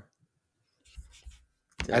hour?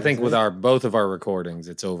 I think with both of our recordings,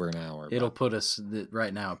 it's over an hour. It'll put us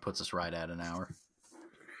right now. It puts us right at an hour.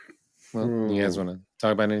 Well, you guys want to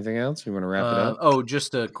talk about anything else? You want to wrap it up? Oh,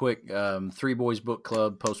 just a quick 3 Boys Book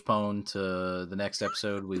Club postponed to the next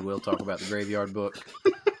episode. We will talk about the Graveyard Book.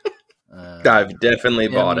 I've definitely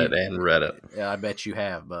bought it and read it. Yeah, I bet you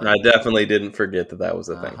have. But I definitely didn't forget that was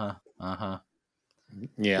a thing.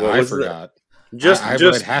 Yeah, I forgot. I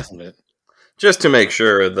read half of it. Just to make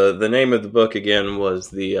sure, the name of the book again was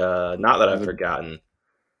the not that I've forgotten.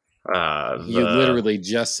 You literally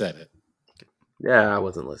just said it. Yeah, I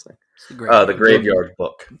wasn't listening. The Graveyard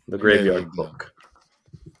Book. The Graveyard Book.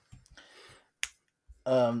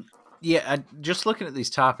 Yeah, just looking at these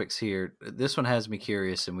topics here, this one has me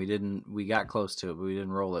curious, and we got close to it, but we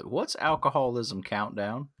didn't roll it. What's alcoholism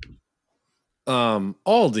countdown?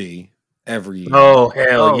 Aldi every year. Oh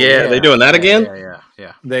hell yeah! They doing that again?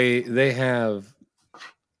 Yeah. They have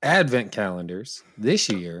advent calendars. This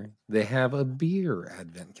year they have a beer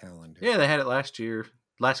advent calendar. Yeah, they had it last year.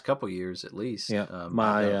 Last couple years at least. Yeah,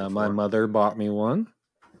 my mother bought me one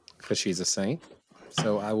because she's a saint.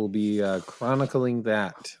 So I will be chronicling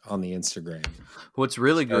that on the Instagram. What's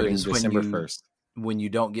really good is December 1st. When you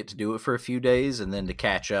don't get to do it for a few days, and then to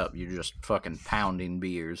catch up, you're just fucking pounding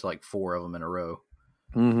beers, like 4 of them in a row.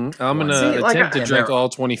 Mm-hmm. I'm gonna attempt to drink all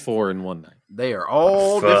 24 in one night. They are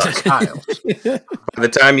all different styles. By the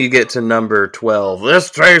time you get to number 12,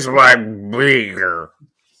 this tastes like beer.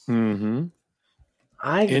 Mm-hmm.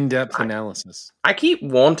 In-depth analysis. I keep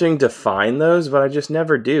wanting to find those, but I just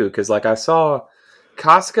never do. Because, I saw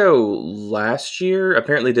Costco last year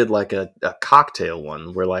apparently did, a cocktail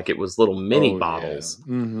one where, it was little mini bottles.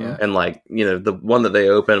 Yeah. Mm-hmm. Yeah. And, the one that they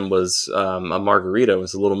opened was a margarita. It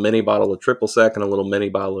was a little mini bottle of triple sec and a little mini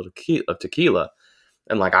bottle of tequila.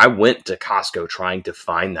 And, I went to Costco trying to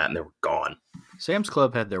find that, and they were gone. Sam's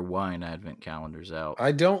Club had their wine advent calendars out.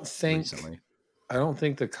 I don't think recently. I don't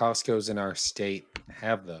think the Costco's in our state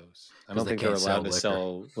have those. I don't think they're allowed to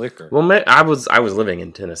sell liquor. Well, I was living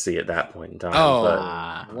in Tennessee at that point in time.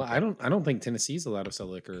 Well, I don't think Tennessee's allowed to sell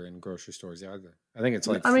liquor in grocery stores either. I think it's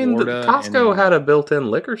Florida. Costco had a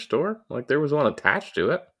built-in liquor store. There was one attached to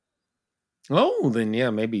it. Oh, then yeah,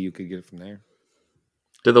 maybe you could get it from there.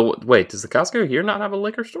 Does the Costco here not have a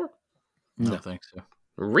liquor store? No. I don't think so.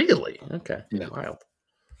 Really? Okay. No. Wild.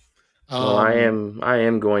 Well, I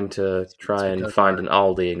am going to try and find an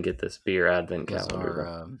Aldi and get this beer advent calendar.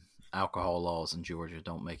 Our alcohol laws in Georgia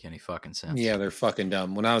don't make any fucking sense. Yeah, they're fucking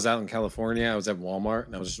dumb. When I was out in California, I was at Walmart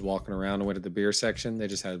and I was just walking around and went to the beer section. They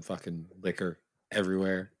just had fucking liquor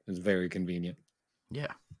everywhere. It was very convenient.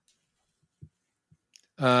 Yeah.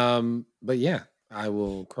 But yeah, I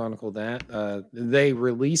will chronicle that. They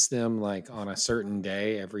release them on a certain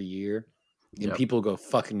day every year. And people go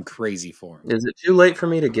fucking crazy for them. Is it too late for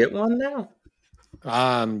me to get one now?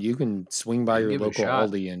 You can swing by your local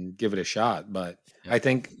Aldi and give it a shot, but I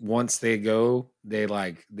think once they go, they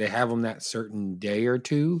have them that certain day or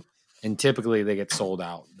two, and typically they get sold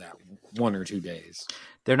out 1 or 2 days.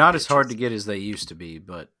 They're not as hard to get as they used to be,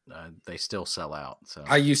 but they still sell out. So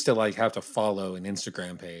I used to have to follow an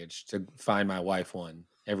Instagram page to find my wife one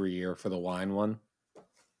every year for the wine one.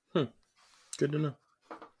 Good to know.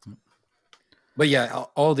 But yeah,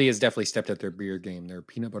 Aldi has definitely stepped up their beer game. Their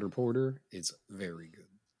peanut butter porter is very good.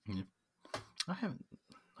 Yeah. I haven't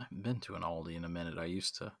been to an Aldi in a minute. I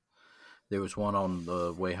used to. There was one on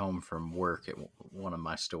the way home from work at one of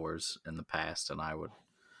my stores in the past, and I would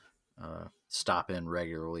stop in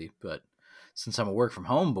regularly. But since I'm a work from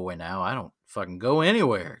home boy now, I don't fucking go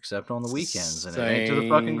anywhere except on the weekends, and it ain't to the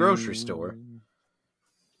fucking grocery store.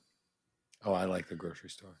 Oh, I like the grocery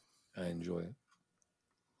store. I enjoy it.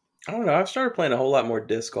 I don't know. I've started playing a whole lot more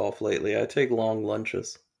disc golf lately. I take long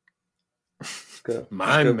lunches. Just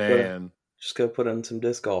go put in some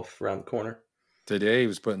disc golf around the corner. Today he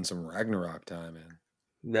was putting some Ragnarok time in.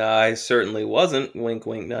 No, I certainly wasn't. Wink,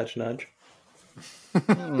 wink, nudge, nudge.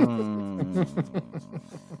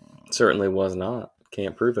 Certainly was not.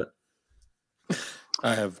 Can't prove it.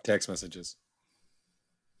 I have text messages.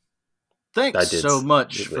 Thanks so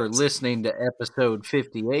much for listening to episode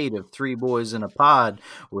 58 of Three Boys in a Pod.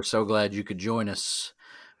 We're so glad you could join us.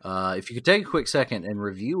 If you could take a quick second and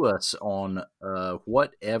review us on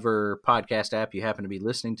whatever podcast app you happen to be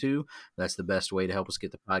listening to, that's the best way to help us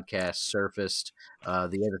get the podcast surfaced. The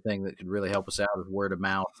other thing that could really help us out is word of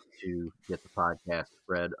mouth to get the podcast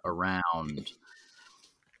spread around.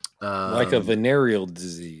 Like a venereal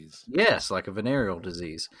disease. Yes, like a venereal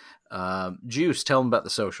disease. Juice, tell them about the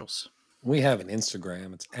socials. We have an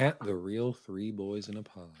Instagram. It's at The Real Three Boys in a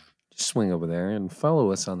Pod. Just swing over there and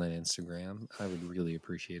follow us on that Instagram. I would really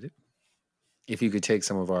appreciate it. If you could take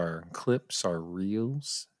some of our clips, our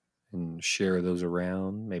reels, and share those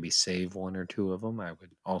around, maybe save 1 or 2 of them, I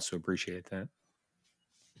would also appreciate that.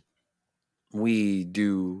 We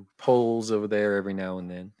do polls over there every now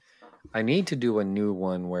and then. I need to do a new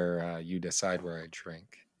one where you decide where I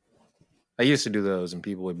drink. I used to do those, and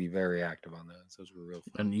people would be very active on those. Those were real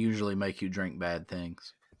fun. And usually make you drink bad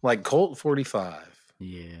things. Like Colt 45.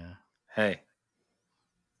 Yeah. Hey.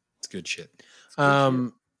 It's good shit.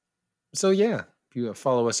 So, yeah. If you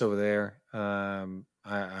follow us over there,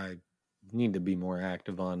 I need to be more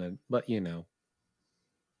active on it. But,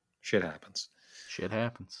 shit happens. Shit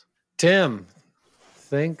happens. Tim,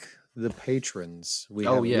 thank the patrons. We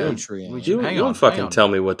have Patreon. You don't fucking tell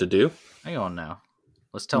me what to do. Hang on now.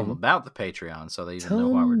 Let's tell them about the Patreon so they even know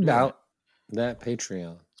why we're doing it. That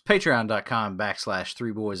Patreon. It's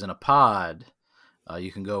patreon.com/Three Boys in a Pod.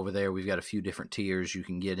 You can go over there. We've got a few different tiers you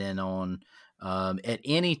can get in on. At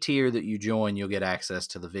any tier that you join, you'll get access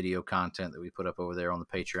to the video content that we put up over there on the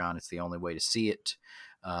Patreon. It's the only way to see it.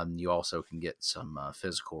 You also can get some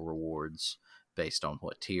physical rewards based on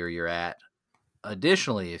what tier you're at.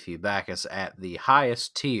 Additionally, if you back us at the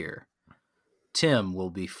highest tier, Tim will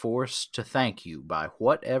be forced to thank you by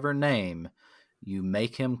whatever name you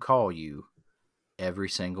make him call you every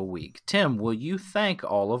single week. Tim, will you thank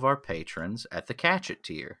all of our patrons at the Catch It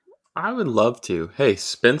tier? I would love to. Hey,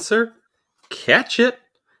 Spencer, catch it.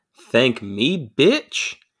 Thank me,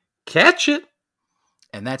 bitch. Catch it.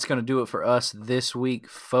 And that's going to do it for us this week,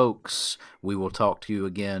 folks. We will talk to you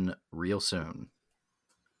again real soon.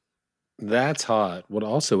 That's hot. What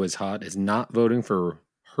also is hot is not voting for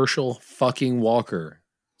Herschel fucking Walker.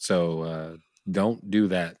 So don't do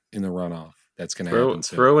that in the runoff. That's going to happen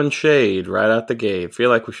soon. Throwing shade right out the gate. Feel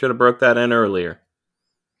like we should have broke that in earlier.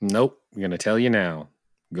 Nope. I'm going to tell you now.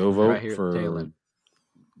 Go vote for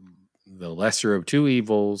the lesser of two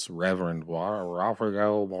evils, Reverend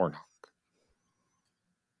Raphael Warnock.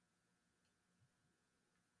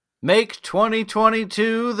 Make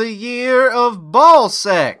 2022 the year of ball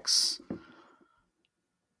sex.